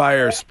 dumpster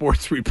fire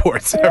sports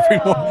reports every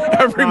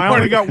morning. I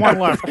only got one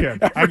left,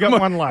 kid. I got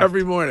one left.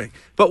 Every morning.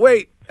 But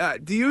wait,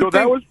 do you think...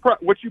 that was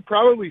what you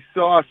probably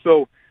saw.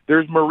 So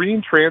there's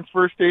marine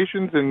transfer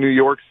stations in New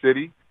York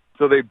City.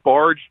 So they don't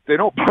barge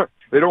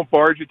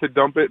it to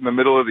dump it in the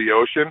middle of the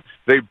ocean.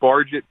 They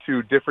barge it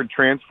to different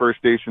transfer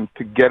stations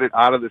to get it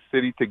out of the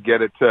city to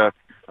get it to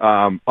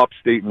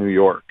upstate New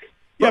York.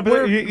 Yeah,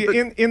 but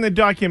in the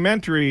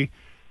documentary,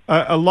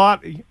 a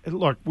lot.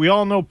 Look, we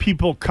all know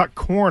people cut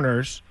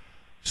corners,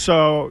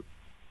 so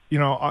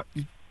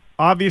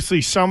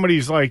obviously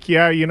somebody's like,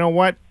 yeah, you know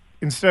what?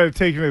 Instead of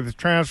taking it to the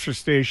transfer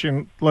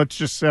station, let's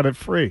just set it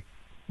free.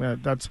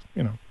 That's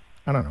I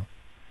don't know.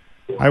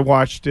 I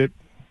watched it.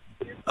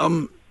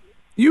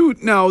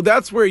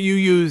 That's where you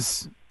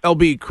use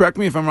LB. Correct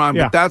me if I'm wrong,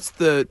 Yeah.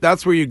 but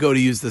that's where you go to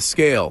use the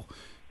scale.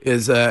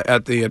 Is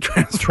at the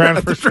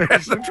transfer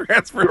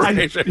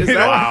station.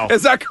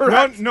 Is that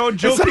correct? No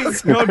joking.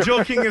 No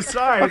joking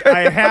aside,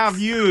 I have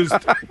used.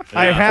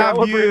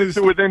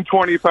 To within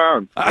 20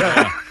 pounds.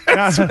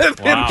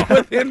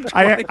 Within 20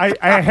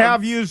 I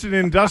have used an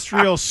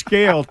industrial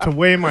scale to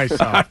weigh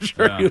myself. I'm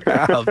sure you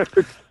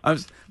have.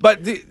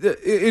 But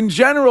in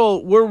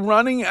general, we're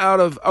running out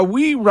of.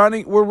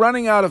 We're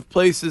running out of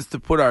places to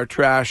put our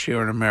trash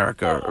here in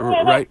America,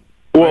 right?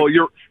 Well,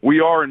 we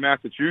are in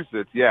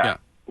Massachusetts. Yeah.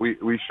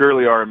 We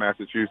surely are in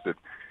Massachusetts.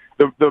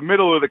 The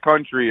middle of the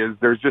country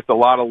there's just a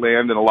lot of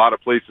land and a lot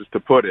of places to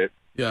put it.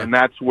 Yeah. And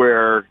that's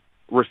where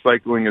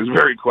recycling is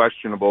very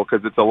questionable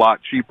because it's a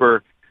lot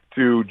cheaper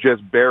to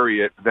just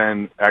bury it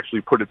than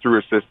actually put it through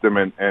a system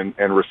and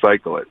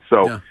recycle it.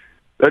 So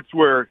that's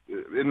where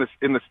in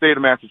the state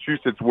of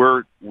Massachusetts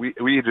we're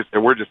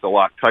just a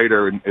lot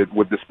tighter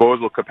with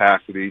disposal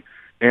capacity,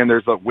 and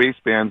there's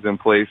waste bans in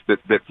place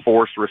that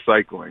force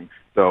recycling.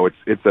 So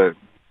it's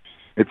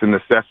a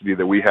necessity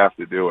that we have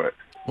to do it.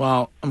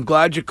 Well, I'm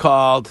glad you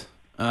called.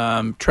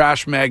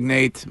 Trash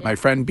magnate, my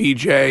friend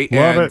BJ.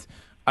 Love and it.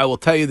 I will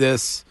tell you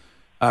this,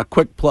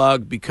 quick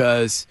plug,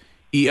 because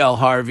E.L.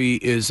 Harvey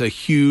is a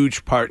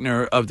huge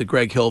partner of the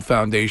Greg Hill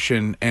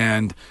Foundation,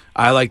 and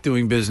I like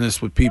doing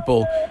business with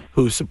people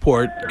who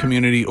support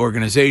community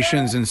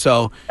organizations. And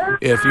so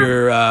if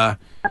you're... a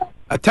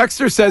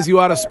texter says you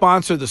ought to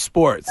sponsor the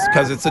sports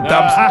because it's a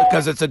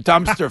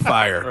dumpster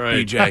fire,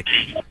 Right.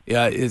 BJ.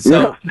 Yeah.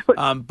 So,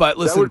 but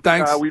listen,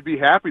 thanks. We'd be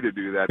happy to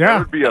do that. Yeah. That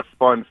would be a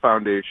fun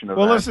foundation of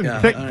Well, that.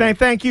 listen.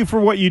 Thank you for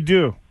what you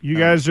do. You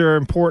guys are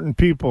important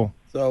people.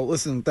 So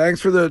listen,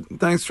 thanks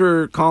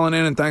for calling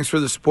in and thanks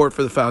for the support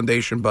for the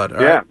foundation, bud.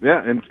 All right?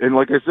 Yeah. And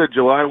like I said,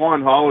 July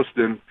 1,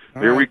 Holliston.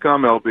 Here we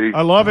come, LB.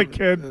 I love it,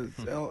 kid.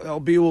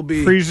 LB will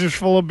be freezers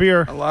full of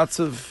beer. Lots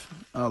of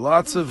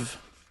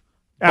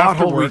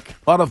After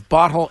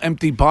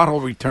empty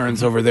bottle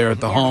returns over there at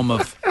the home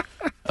of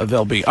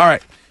LB. All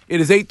right, it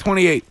is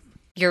 8:28.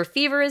 Your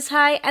fever is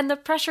high and the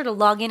pressure to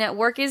log in at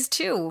work is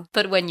too.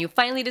 But when you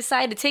finally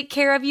decide to take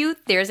care of you,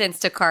 there's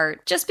Instacart.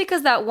 Just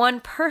because that one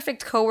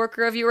perfect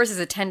coworker of yours is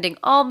attending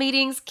all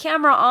meetings,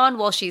 camera on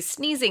while she's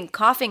sneezing,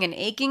 coughing, and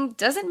aching,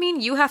 doesn't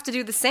mean you have to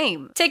do the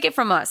same. Take it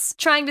from us.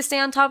 Trying to stay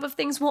on top of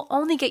things will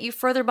only get you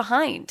further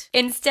behind.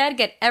 Instead,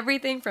 get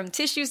everything from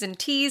tissues and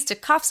teas to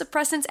cough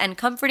suppressants and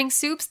comforting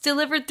soups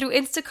delivered through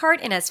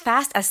Instacart in as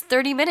fast as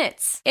 30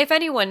 minutes. If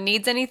anyone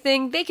needs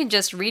anything, they can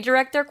just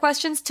redirect their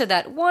questions to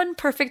that one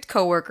perfect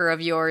coworker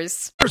of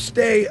yours. First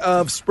day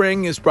of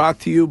spring is brought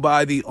to you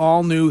by the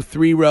all-new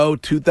 3-row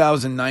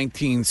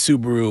 2019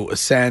 Subaru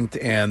Ascent,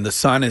 and the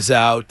sun is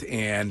out,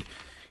 and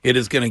it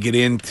is going to get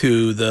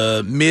into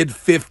the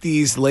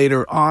mid-50s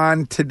later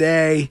on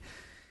today.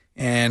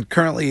 And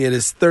currently it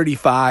is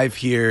 35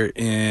 here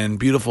in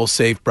beautiful,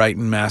 safe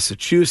Brighton,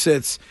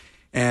 Massachusetts.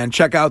 And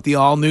check out the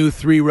all-new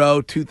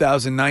 3-row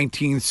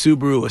 2019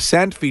 Subaru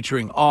Ascent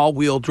featuring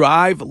all-wheel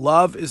drive.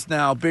 Love is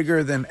now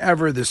bigger than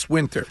ever this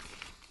winter.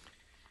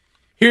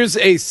 Here's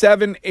a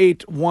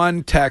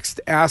 781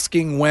 text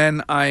asking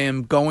when I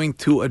am going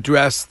to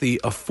address the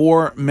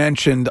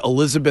aforementioned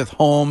Elizabeth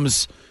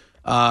Holmes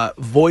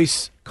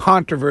voice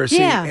controversy.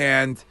 Yeah.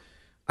 And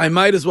I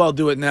might as well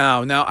do it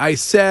now. Now, I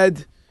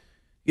said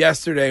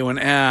yesterday when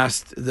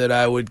asked that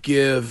I would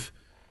give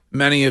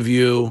many of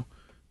you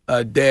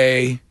a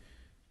day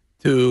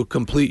to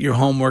complete your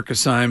homework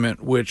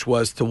assignment, which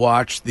was to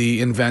watch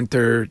the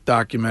Inventor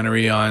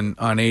documentary on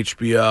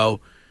HBO,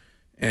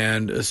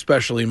 and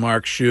especially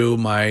Mark Shue,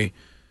 my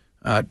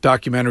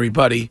documentary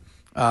buddy,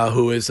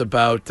 who is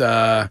about...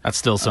 that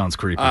still sounds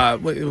creepy.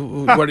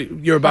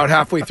 You're about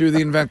halfway through the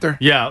Inventor?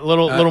 Yeah, a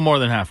little more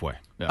than halfway.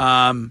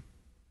 Yeah.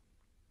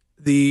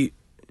 The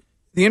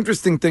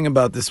interesting thing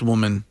about this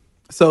woman...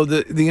 So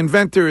the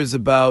Inventor is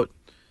about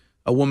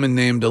a woman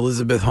named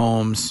Elizabeth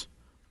Holmes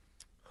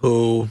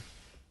who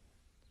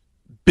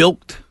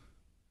bilked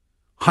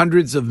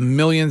hundreds of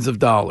millions of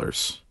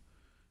dollars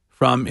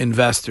from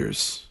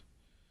investors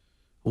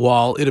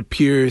while it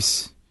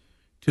appears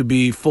to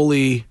be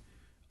fully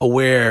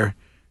aware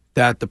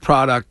that the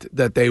product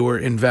that they were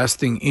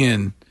investing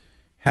in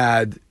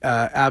had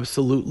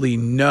absolutely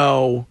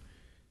no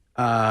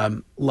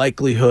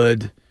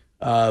likelihood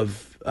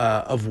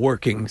of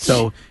working.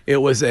 So it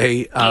was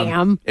a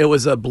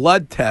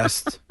blood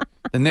test.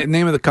 The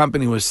name of the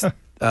company was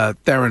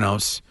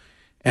Theranos.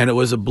 And it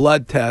was a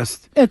blood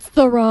test. It's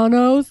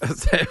Theranos.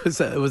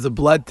 It was a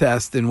blood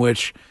test in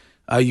which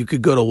you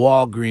could go to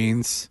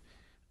Walgreens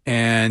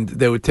and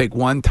they would take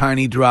one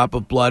tiny drop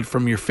of blood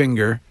from your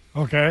finger.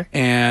 Okay.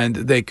 And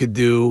they could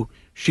do,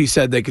 she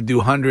said they could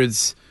do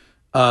hundreds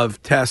of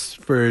tests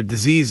for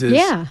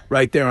diseases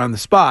right there on the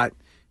spot.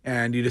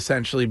 And you'd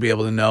essentially be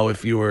able to know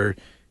if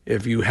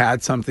you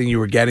had something, you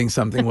were getting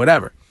something,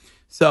 whatever.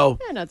 So,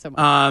 not so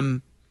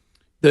much.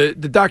 The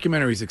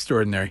documentary is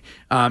extraordinary,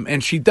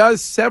 and she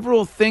does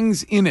several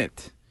things in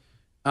it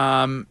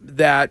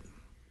that,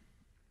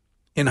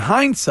 in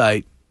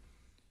hindsight,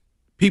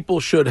 people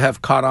should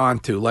have caught on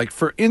to. Like,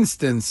 for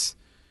instance,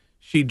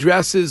 she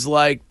dresses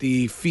like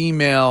the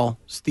female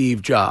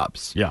Steve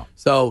Jobs. Yeah.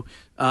 So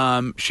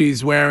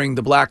she's wearing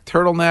the black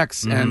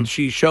turtlenecks, and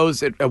she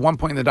shows it at one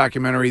point in the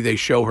documentary. They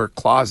show her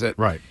closet.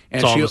 Right.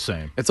 And It's all the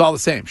same. It's all the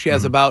same. She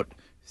has about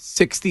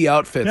 60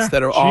 outfits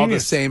that are all the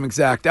same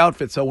exact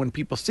outfit. So when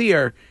people see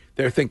her,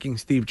 they're thinking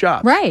Steve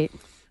Jobs. Right.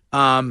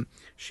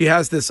 She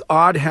has this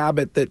odd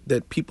habit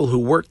that people who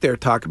work there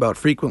talk about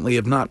frequently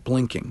of not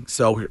blinking.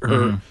 So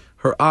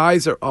her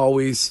eyes are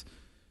always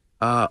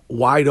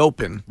wide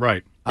open.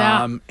 Right.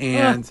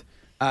 And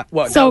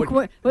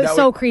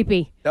so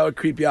creepy. That would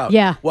creep you out.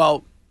 Yeah.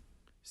 Well,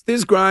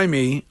 Stiz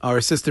Grimey, our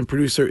assistant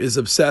producer, is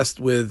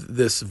obsessed with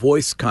this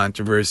voice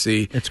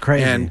controversy. It's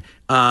crazy.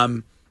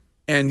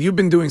 And you've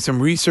been doing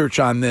some research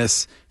on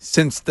this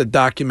since the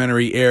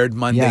documentary aired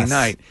Monday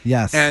night.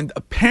 Yes. And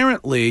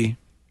apparently,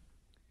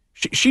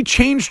 she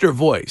changed her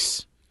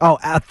voice. Oh,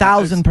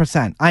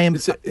 1,000%.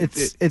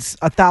 It's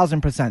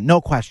 1,000%. No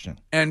question.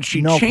 And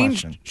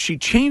she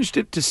changed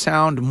it to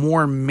sound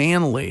more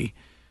manly,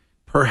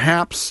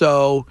 perhaps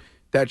so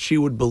that she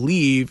would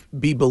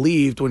be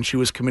believed when she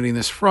was committing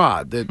this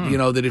fraud. That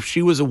that if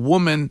she was a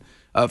woman,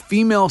 a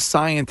female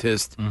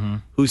scientist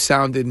who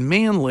sounded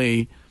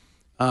manly,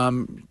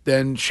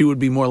 then she would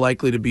be more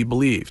likely to be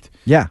believed.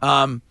 Yeah.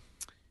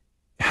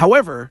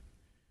 However,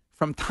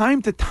 from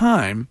time to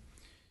time,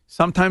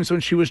 sometimes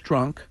when she was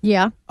drunk,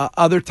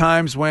 other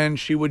times when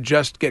she would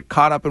just get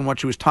caught up in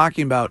what she was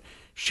talking about,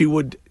 she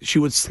would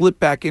slip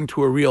back into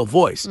her real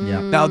voice.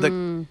 Yeah. Now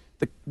the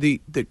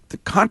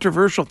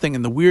controversial thing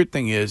and the weird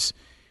thing is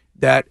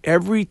that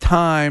every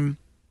time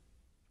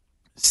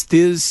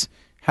Stiz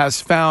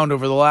has found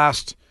over the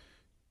last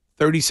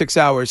 36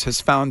 hours has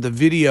found a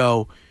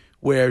video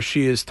where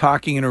she is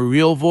talking in her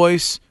real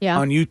voice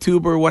on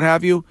YouTube or what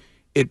have you,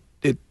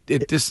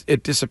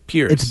 it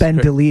disappears. It's been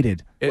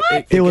deleted.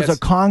 There was a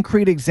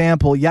concrete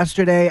example.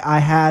 Yesterday, I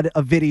had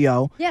a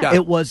video. Yeah.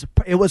 It was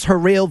her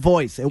real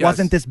voice. It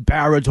wasn't this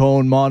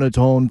baritone,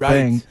 monotone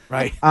thing.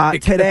 Right.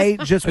 Today,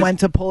 just went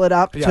to pull it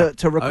up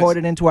to record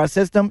it into our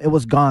system. It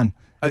was gone.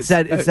 It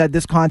said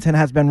this content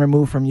has been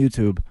removed from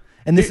YouTube.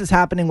 And this is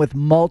happening with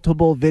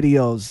multiple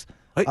videos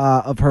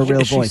of her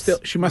real voice.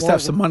 She must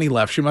have some money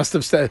left. She must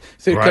have said,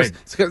 because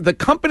the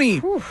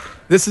company,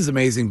 this is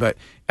amazing, but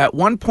at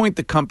one point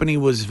the company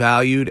was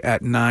valued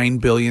at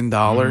 $9 billion.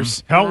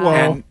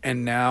 Hello.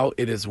 And now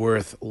it is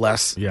worth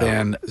less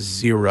than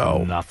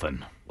zero.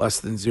 Nothing. Less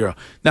than zero.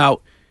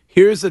 Now,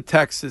 here's a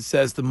text that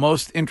says the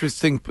most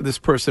interesting, this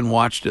person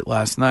watched it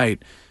last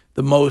night,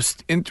 the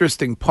most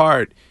interesting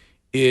part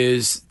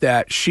is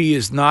that she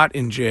is not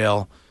in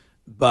jail,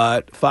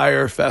 but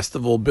Fire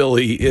Festival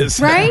Billy is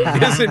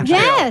is in jail.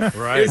 Yes.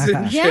 Is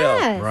in jail.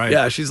 Yes. Right.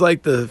 Yeah, she's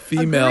like the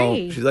female.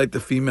 Agreed. She's like the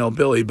female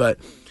Billy. But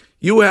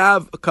You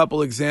have a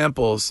couple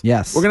examples.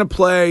 Yes. We're going to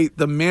play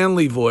the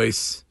manly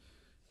voice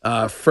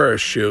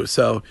first, Shu.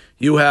 So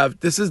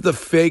this is the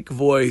fake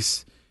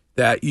voice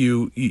that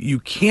you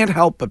can't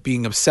help but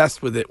being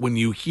obsessed with it when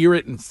you hear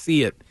it and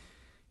see it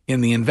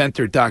in the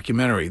Inventor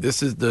documentary.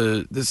 This is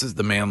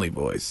the manly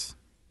voice.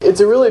 It's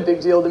a really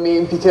big deal to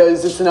me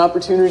because it's an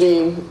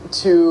opportunity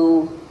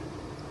to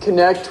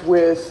connect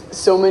with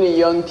so many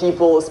young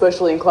people,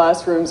 especially in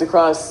classrooms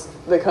across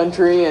the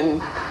country,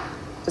 and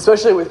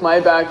especially with my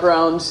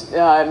background,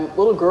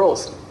 little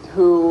girls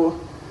who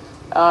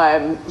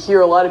hear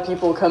a lot of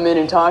people come in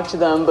and talk to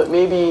them, but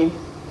maybe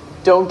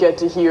don't get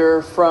to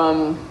hear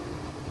from,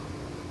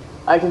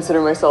 I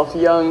consider myself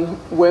young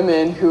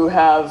women who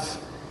have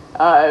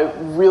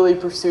really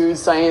pursued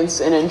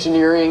science and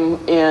engineering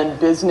and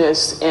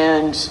business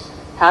and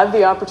have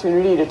the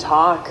opportunity to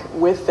talk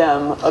with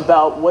them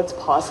about what's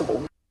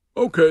possible.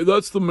 Okay,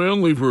 that's the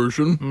manly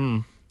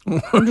version.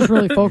 I'm just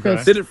really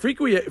focused. Did it freak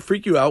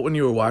you out when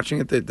you were watching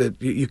it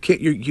that you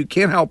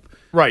can't help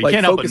Right, you like,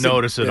 can't help but focusing-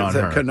 notice it on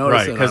her.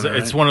 Right, because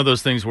it's one of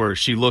those things where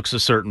she looks a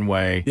certain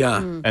way,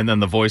 and then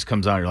the voice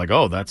comes out, you're like,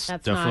 oh, that's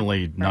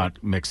definitely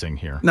not mixing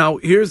here. Now,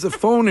 here's a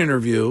phone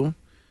interview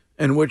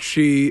in which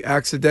she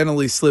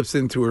accidentally slips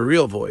into her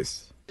real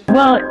voice.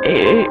 Well,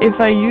 if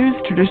I use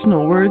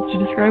traditional words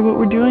to describe what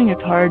we're doing,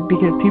 it's hard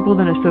because people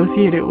then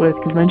associate it with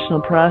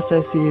conventional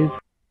processes.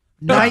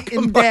 Night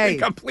and day.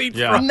 Complete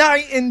fraud.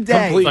 Night and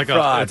day.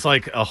 It's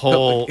like a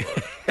whole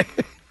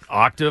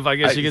octave, I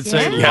guess you could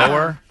say, Yeah.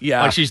 lower.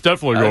 Yeah. Like she's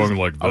definitely going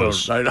like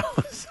this. I know.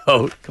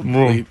 So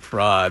complete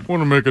fraud. I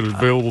want to make it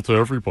available to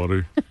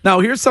everybody. Now,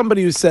 here's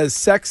somebody who says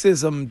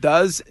sexism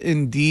does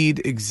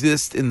indeed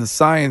exist in the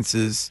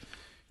sciences.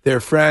 Their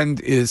friend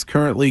is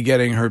currently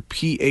getting her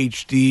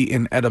PhD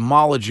in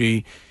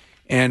etymology,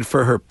 and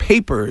for her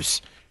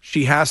papers,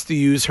 she has to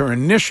use her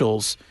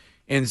initials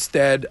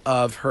instead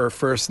of her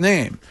first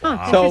name.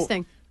 Huh, So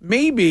interesting.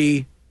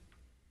 maybe,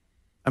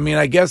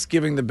 I guess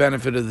giving the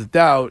benefit of the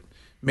doubt,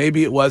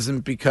 maybe it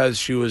wasn't because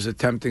she was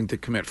attempting to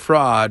commit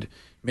fraud.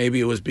 Maybe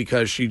it was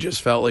because she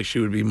just felt like she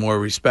would be more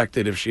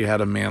respected if she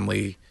had a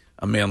manly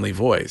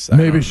voice.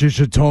 Maybe she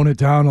should tone it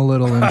down a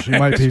little, and she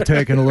might be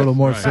taken a little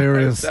more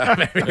serious.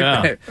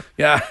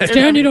 Yeah.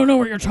 Stan, you don't know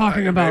what you're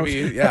talking about.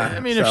 I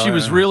mean, if she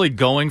was really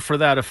going for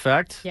that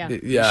effect,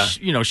 Yeah.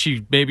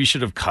 she maybe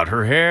should have cut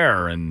her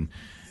hair and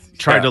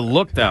tried to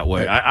look that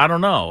way. I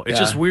don't know. It's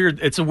just weird.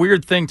 It's a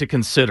weird thing to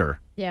consider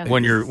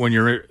when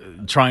you're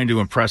trying to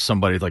impress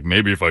somebody. Like,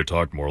 maybe if I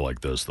talk more like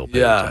this, they'll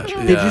pay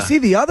attention. Did you see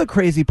the other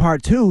crazy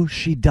part too?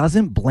 She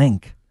doesn't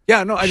blink.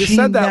 Yeah, no, I just She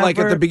said that like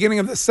at never- the beginning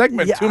of the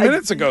segment Yeah, 2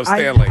 minutes ago,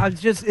 Stanley. It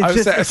just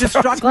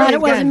struck me Glad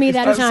it wasn't again. me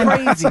that It's time.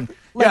 crazy.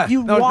 Like Yeah,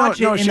 you no, watch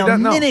no, it she and a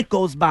doesn't know. minute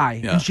goes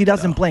by and she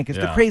doesn't blink. It's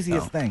the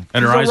craziest thing.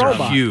 And her She's eyes a are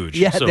robot. huge,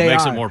 Yeah, so it they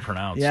makes it are. more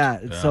pronounced. Yeah,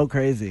 it's so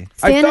crazy.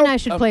 Stan and I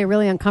should play a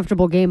really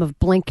uncomfortable game of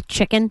Blink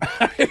Chicken.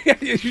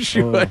 You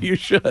should. You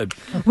should.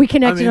 We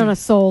connected on a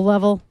soul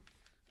level.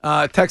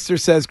 Texter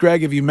says,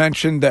 Greg, have you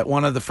mentioned that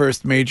one of the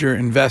first major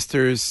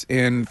investors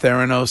in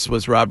Theranos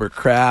was Robert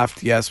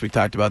Kraft? Yes, we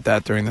talked about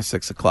that during the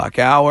 6 o'clock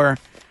hour.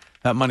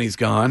 That money's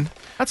gone.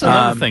 That's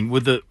another thing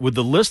with the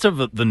list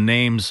of the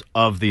names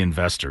of the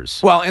investors.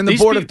 Well, and the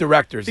These board peop- of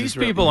directors. These is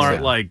really- people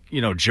aren't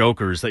yeah. like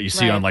jokers that you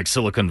see Right. on like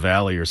Silicon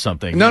Valley or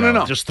something. No, you know,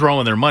 no. just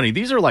throwing their money.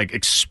 These are like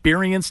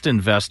experienced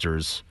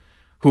investors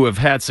who have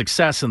had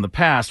success in the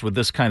past with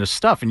this kind of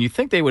stuff, and you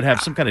think they would have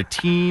some kind of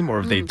team,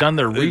 or if they've done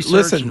their research.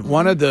 Listen,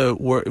 one of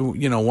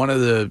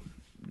the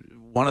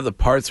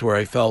parts where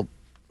I felt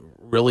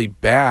really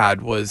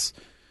bad was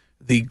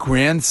the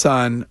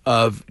grandson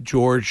of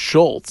George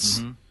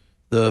Shultz,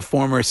 the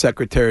former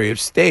Secretary of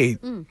State.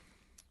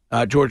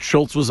 George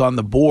Shultz was on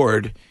the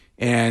board,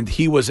 and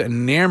he was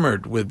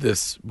enamored with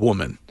this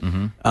woman.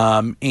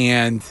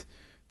 And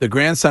the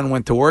grandson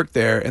went to work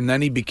there, and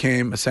then he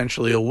became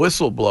essentially a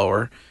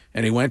whistleblower.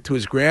 And he went to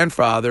his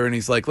grandfather, and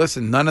he's like,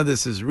 "Listen, none of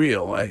this is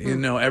real.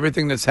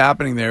 Everything that's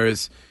happening there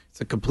it's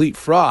a complete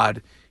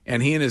fraud."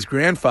 And he and his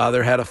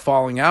grandfather had a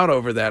falling out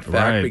over that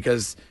fact Right.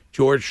 because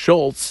George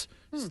Shultz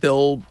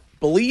still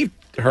believed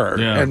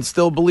her and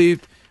still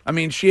believed. I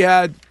mean, she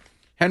had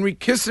Henry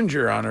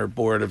Kissinger on her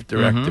board of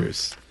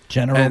directors.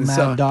 General And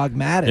Mad Dog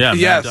Mattis. Yeah,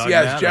 yes, Mad Dog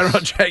yes,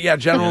 Mattis.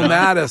 General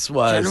Mattis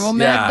was. General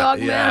Mad Dog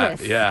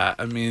Mattis. Yeah,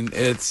 I mean,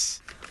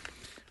 it's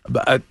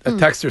a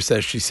texter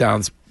says she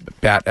sounds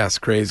bat-ass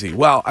crazy.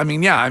 Well,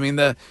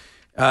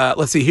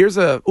 let's see. Here's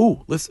a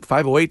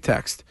 508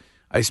 text.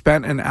 I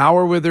spent an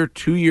hour with her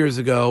 2 years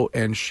ago,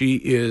 and she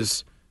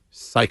is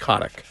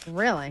psychotic.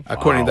 Really?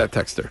 According to that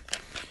texter.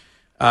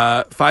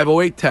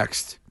 508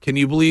 text. Can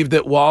you believe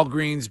that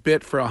Walgreens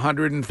bid for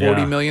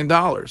 $140 million?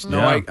 No,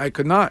 Yeah. I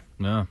could not.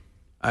 No.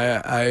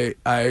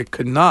 I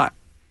could not.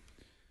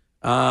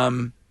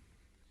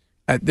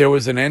 There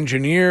was an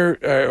engineer,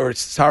 a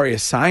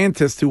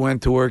scientist who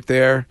went to work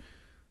there,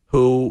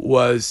 who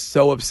was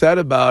so upset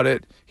about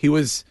it. He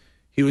was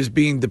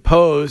being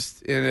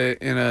deposed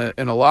in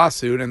a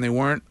lawsuit, and they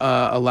weren't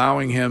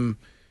allowing him.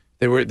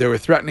 They were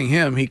threatening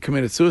him. He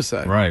committed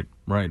suicide. Right.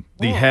 Right.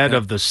 The head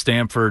of the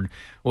Stanford,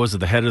 what was it,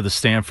 the head of the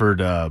Stanford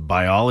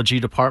biology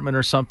department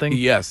or something?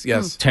 Yes.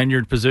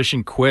 Tenured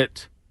position,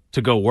 quit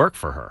to go work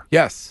for her.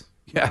 Yes.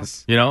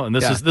 You know, and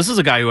this is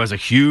a guy who has a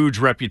huge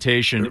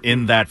reputation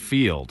in that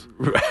field.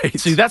 Right.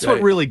 See, that's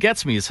what really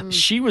gets me is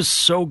she was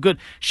so good.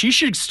 She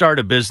should start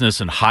a business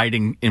in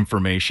hiding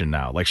information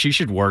now. Like she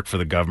should work for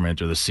the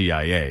government or the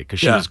CIA because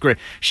she was great.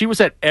 She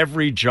was at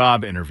every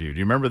job interview. Do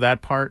you remember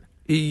that part?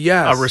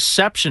 Yes. A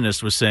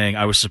receptionist was saying,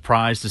 I was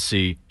surprised to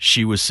see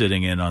she was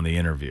sitting in on the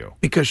interview.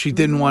 Because she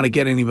didn't want to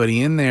get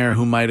anybody in there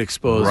who might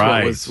expose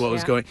what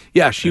was going.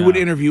 Yeah, she would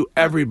interview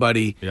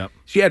everybody. Yep.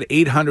 She had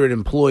 800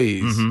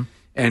 employees,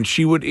 and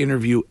she would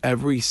interview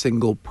every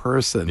single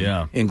person,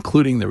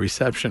 including the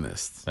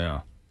receptionists.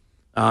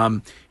 Yeah.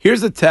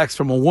 Here's a text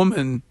from a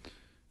woman,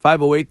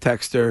 508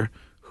 texter,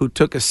 who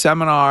took a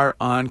seminar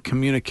on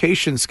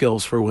communication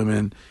skills for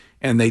women,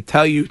 and they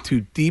tell you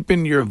to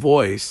deepen your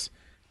voice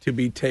to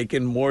be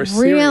taken more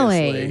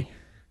seriously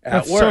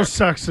at That's work.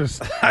 so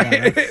sexist.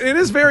 It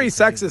is very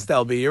sexist,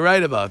 LB. You're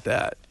right about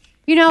that.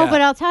 You know, but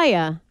I'll tell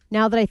you,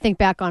 now that I think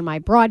back on my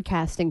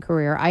broadcasting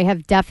career, I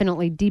have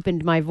definitely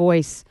deepened my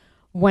voice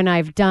when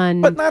I've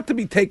done... But not to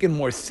be taken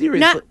more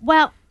seriously.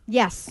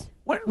 Yes.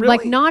 What, really?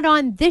 Like, not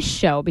on this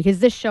show, because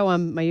this show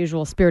I'm my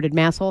usual spirited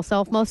masshole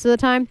self most of the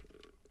time.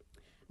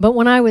 But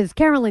when I was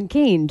Carolyn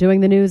Keene doing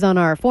the news on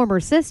our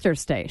former sister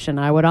station,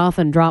 I would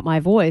often drop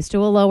my voice to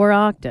a lower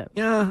octave.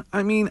 Yeah,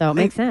 I mean... So it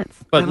makes sense.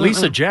 But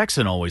Lisa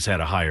Jackson always had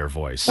a higher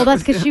voice. Well,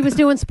 that's because she was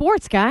doing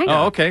sports, guy.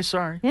 Oh, okay,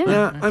 sorry.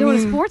 Yeah, doing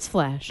a sports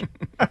flash.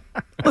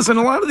 Listen,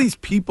 a lot of these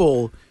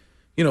people,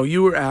 you know,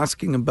 you were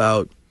asking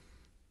about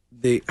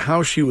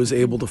how she was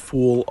able to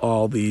fool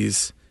all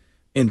these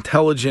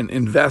intelligent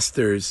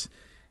investors,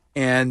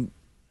 and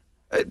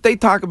they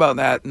talk about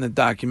that in the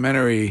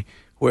documentary,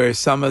 where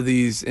some of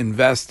these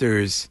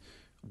investors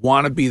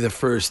want to be the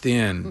first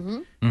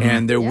in,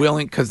 and they're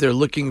willing because they're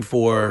looking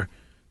for,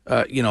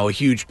 a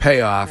huge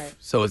payoff.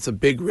 So it's a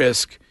big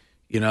risk,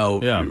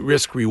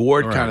 risk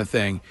reward kind of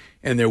thing,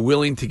 and they're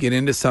willing to get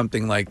into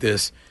something like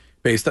this.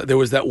 There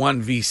was that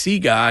one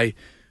VC guy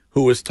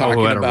who was talking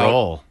who had about a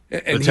role.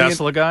 The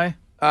Tesla guy,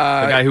 the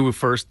guy who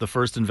the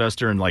first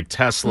investor in like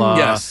Tesla.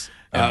 Yes.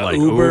 And like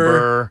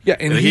Uber. Yeah,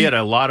 and he had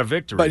a lot of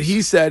victories. But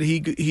he said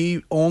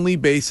he only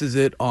bases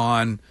it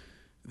on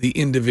the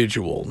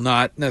individual,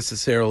 not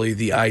necessarily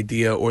the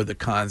idea or the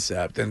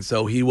concept. And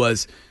so he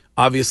was,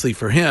 obviously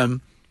for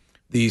him,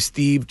 the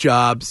Steve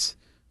Jobs,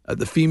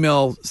 the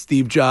female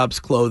Steve Jobs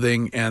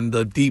clothing and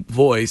the deep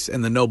voice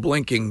and the no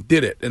blinking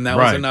did it. And that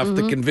was enough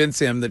to convince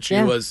him that she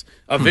was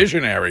a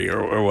visionary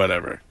or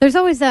whatever. There's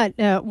always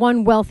that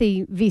one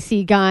wealthy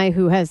VC guy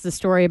who has the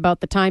story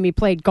about the time he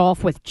played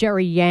golf with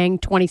Jerry Yang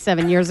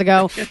 27 years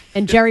ago.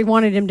 And Jerry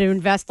wanted him to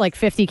invest like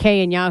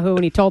 $50K in Yahoo,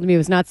 and he told him he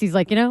was nuts. He's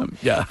like,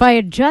 if I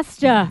had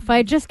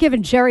just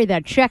given Jerry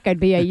that check, I'd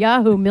be a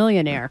Yahoo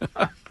millionaire.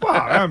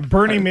 Wow,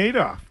 Bernie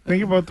Madoff.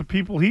 Think about the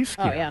people he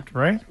scammed,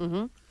 right?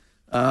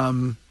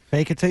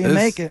 Fake it till you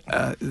make it.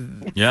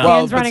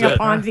 Dan's running a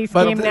Ponzi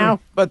scheme now.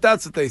 But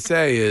that's what they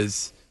say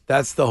is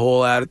that's the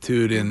whole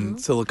attitude in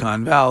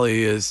Silicon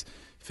Valley is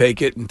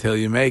fake it until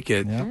you make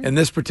it. Yeah. In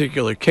this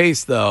particular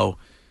case, though,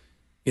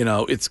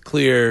 it's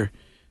clear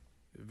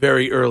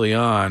very early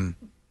on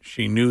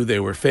she knew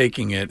they were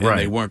faking it and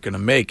they weren't going to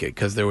make it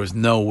because there was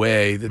no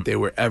way that they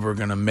were ever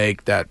going to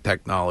make that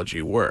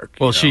technology work.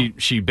 Well,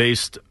 she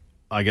based,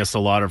 I guess, a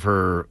lot of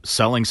her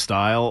selling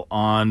style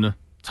on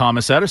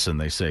Thomas Edison,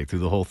 they say, through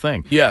the whole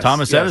thing. Yes,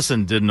 Thomas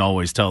Edison didn't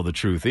always tell the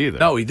truth either.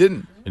 No, he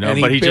didn't.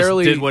 But he just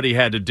did what he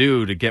had to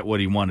do to get what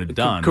he wanted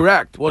done.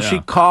 Correct. Well, she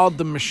called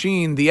the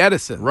machine the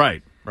Edison.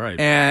 Right.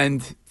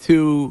 And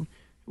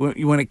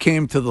when it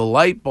came to the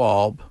light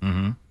bulb,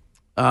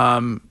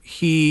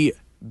 he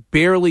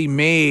barely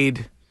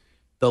made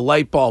the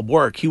light bulb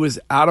work. He was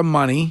out of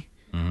money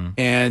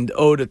and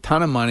owed a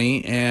ton of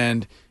money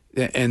and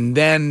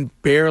then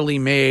barely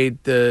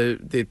made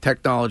the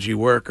technology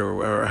work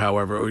or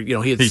however, he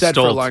had said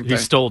for a long time. He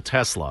stole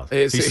Tesla.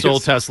 He stole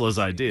Tesla's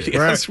idea.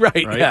 That's right.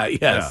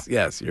 Yeah,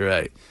 yes, you're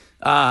right.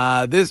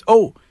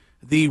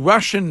 The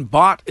Russian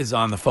bot is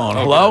on the phone.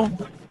 Hello?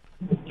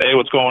 Hey,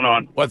 what's going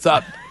on? What's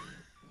up?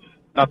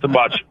 Nothing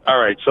much. All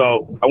right,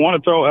 so I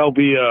want to throw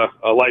LB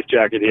a life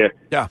jacket here.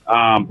 Yeah.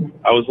 I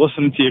was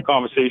listening to your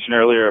conversation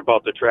earlier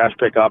about the trash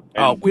pickup.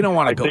 We don't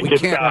want to go. We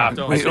can't.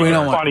 We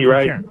don't want. Funny,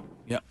 right?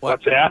 Yeah.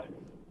 What's that?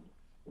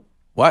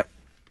 What?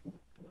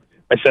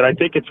 I said I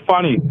think it's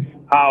funny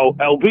how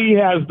LB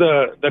has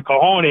the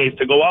cojones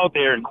to go out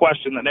there and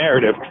question the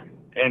narrative,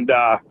 and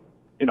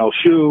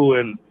Shu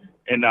and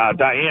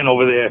Diane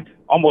over there.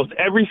 Almost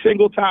every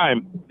single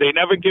time, they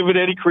never give it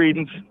any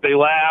credence. They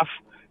laugh.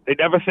 They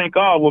never think,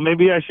 oh, well,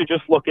 maybe I should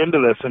just look into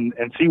this and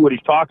see what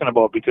he's talking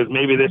about because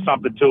maybe there's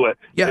something to it.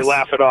 Yes. They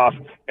laugh it off,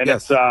 and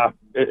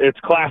it's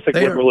classic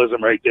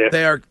liberalism right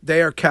there.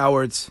 They are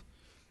cowards.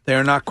 They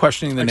are not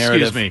questioning the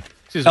narrative.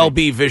 Excuse me.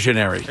 LB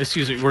visionary.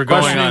 Excuse me. We're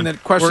going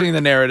questioning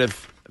the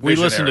narrative. We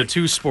listen to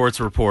 2 sports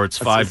reports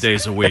 5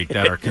 days a week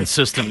that are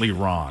consistently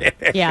wrong.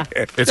 Yeah.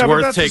 It's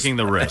worth taking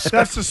the risk.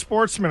 That's the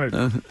Sports Minute.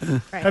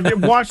 Have you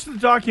watched the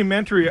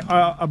documentary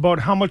about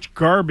how much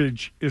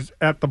garbage is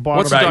at the bottom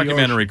What's of the the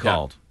documentary ocean?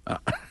 called?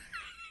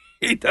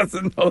 He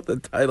doesn't know the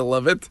title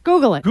of it.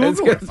 Google it.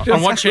 Google it.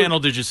 On what channel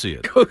did you see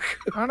it?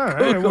 I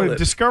don't know.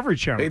 Discovery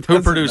Channel.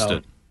 Who produced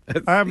it?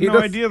 I have no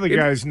idea the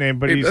guy's name,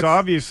 but he's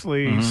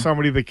obviously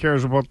somebody that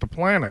cares about the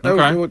planet.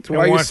 Okay. And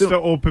wants to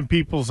open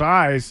people's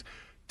eyes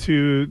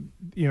to,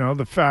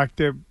 the fact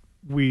that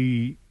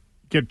we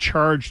get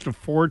charged a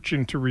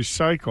fortune to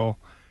recycle,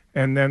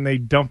 and then they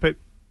dump it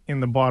in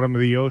the bottom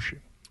of the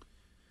ocean.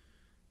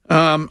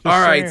 All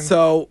right.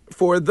 So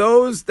for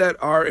those that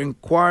are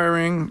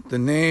inquiring, the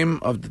name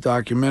of the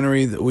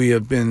documentary that we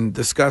have been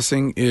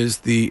discussing is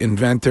The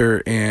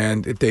Inventor,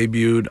 and it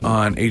debuted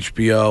on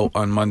HBO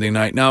on Monday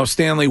night. Now,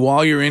 Stanley,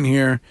 while you're in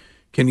here,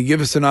 can you give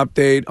us an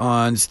update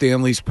on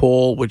Stanley's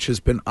poll, which has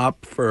been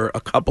up for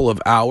a couple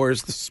of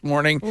hours this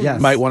morning? Yes.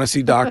 You might want to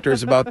see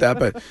doctors about that.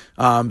 But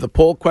the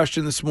poll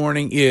question this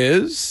morning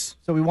is...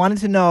 So we wanted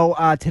to know,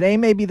 today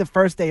may be the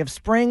first day of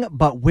spring,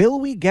 but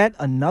will we get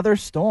another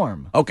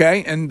storm?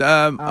 Okay, and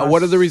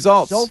what are the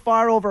results? So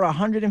far, over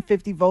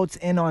 150 votes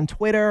in on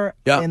Twitter,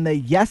 and the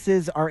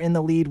yeses are in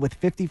the lead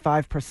with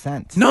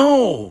 55%.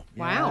 No!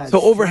 Wow. So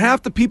over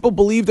half the people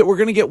believe that we're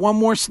going to get one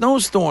more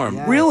snowstorm.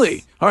 Yes.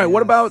 Really? All right,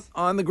 what about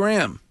on the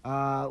gram?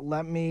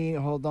 Let me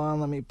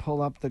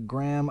pull up the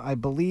gram. I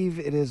believe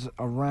it is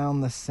around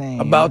the same.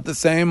 About the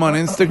same on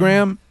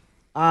Instagram?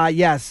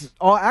 Yes.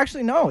 Oh,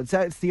 actually, no.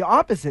 It's the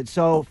opposite.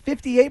 So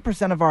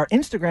 58% of our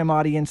Instagram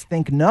audience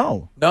think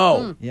no.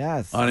 No.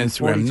 Yes. On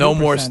Instagram, no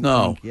more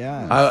snow.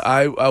 Yes.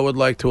 I would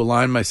like to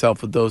align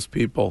myself with those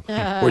people.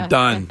 We're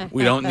done.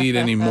 We don't need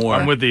any more.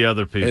 I'm with the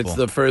other people. It's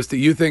the first.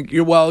 You think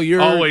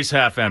you're always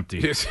half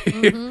empty.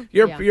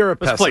 You're a pessimist.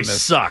 This place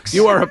sucks.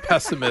 You are a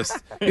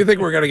pessimist. You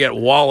think we're going to get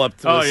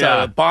walloped?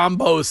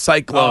 Bombo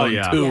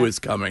Cyclone 2 is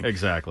coming.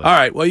 Exactly. All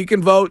right. Well, you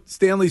can vote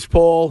Stanley's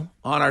poll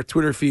on our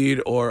Twitter feed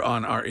or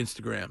on our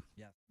Instagram.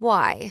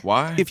 Why?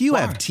 If you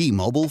have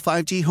T-Mobile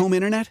 5G home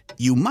internet,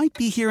 you might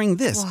be hearing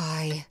this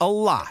a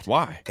lot.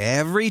 Why?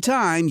 Every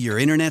time your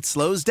internet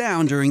slows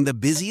down during the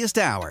busiest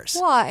hours.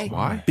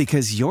 Why?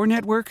 Because your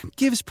network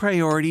gives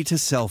priority to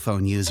cell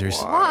phone users.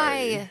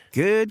 Why?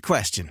 Good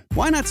question.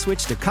 Why not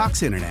switch to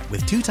Cox Internet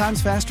with 2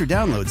 times faster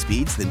download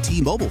speeds than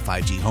T-Mobile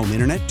 5G home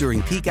internet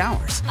during peak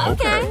hours?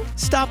 Okay.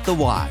 Stop the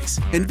whys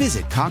and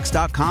visit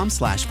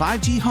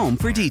cox.com/5G home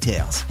for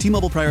details.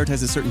 T-Mobile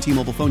prioritizes certain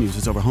T-Mobile phone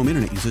users over home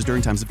internet users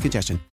during times of congestion.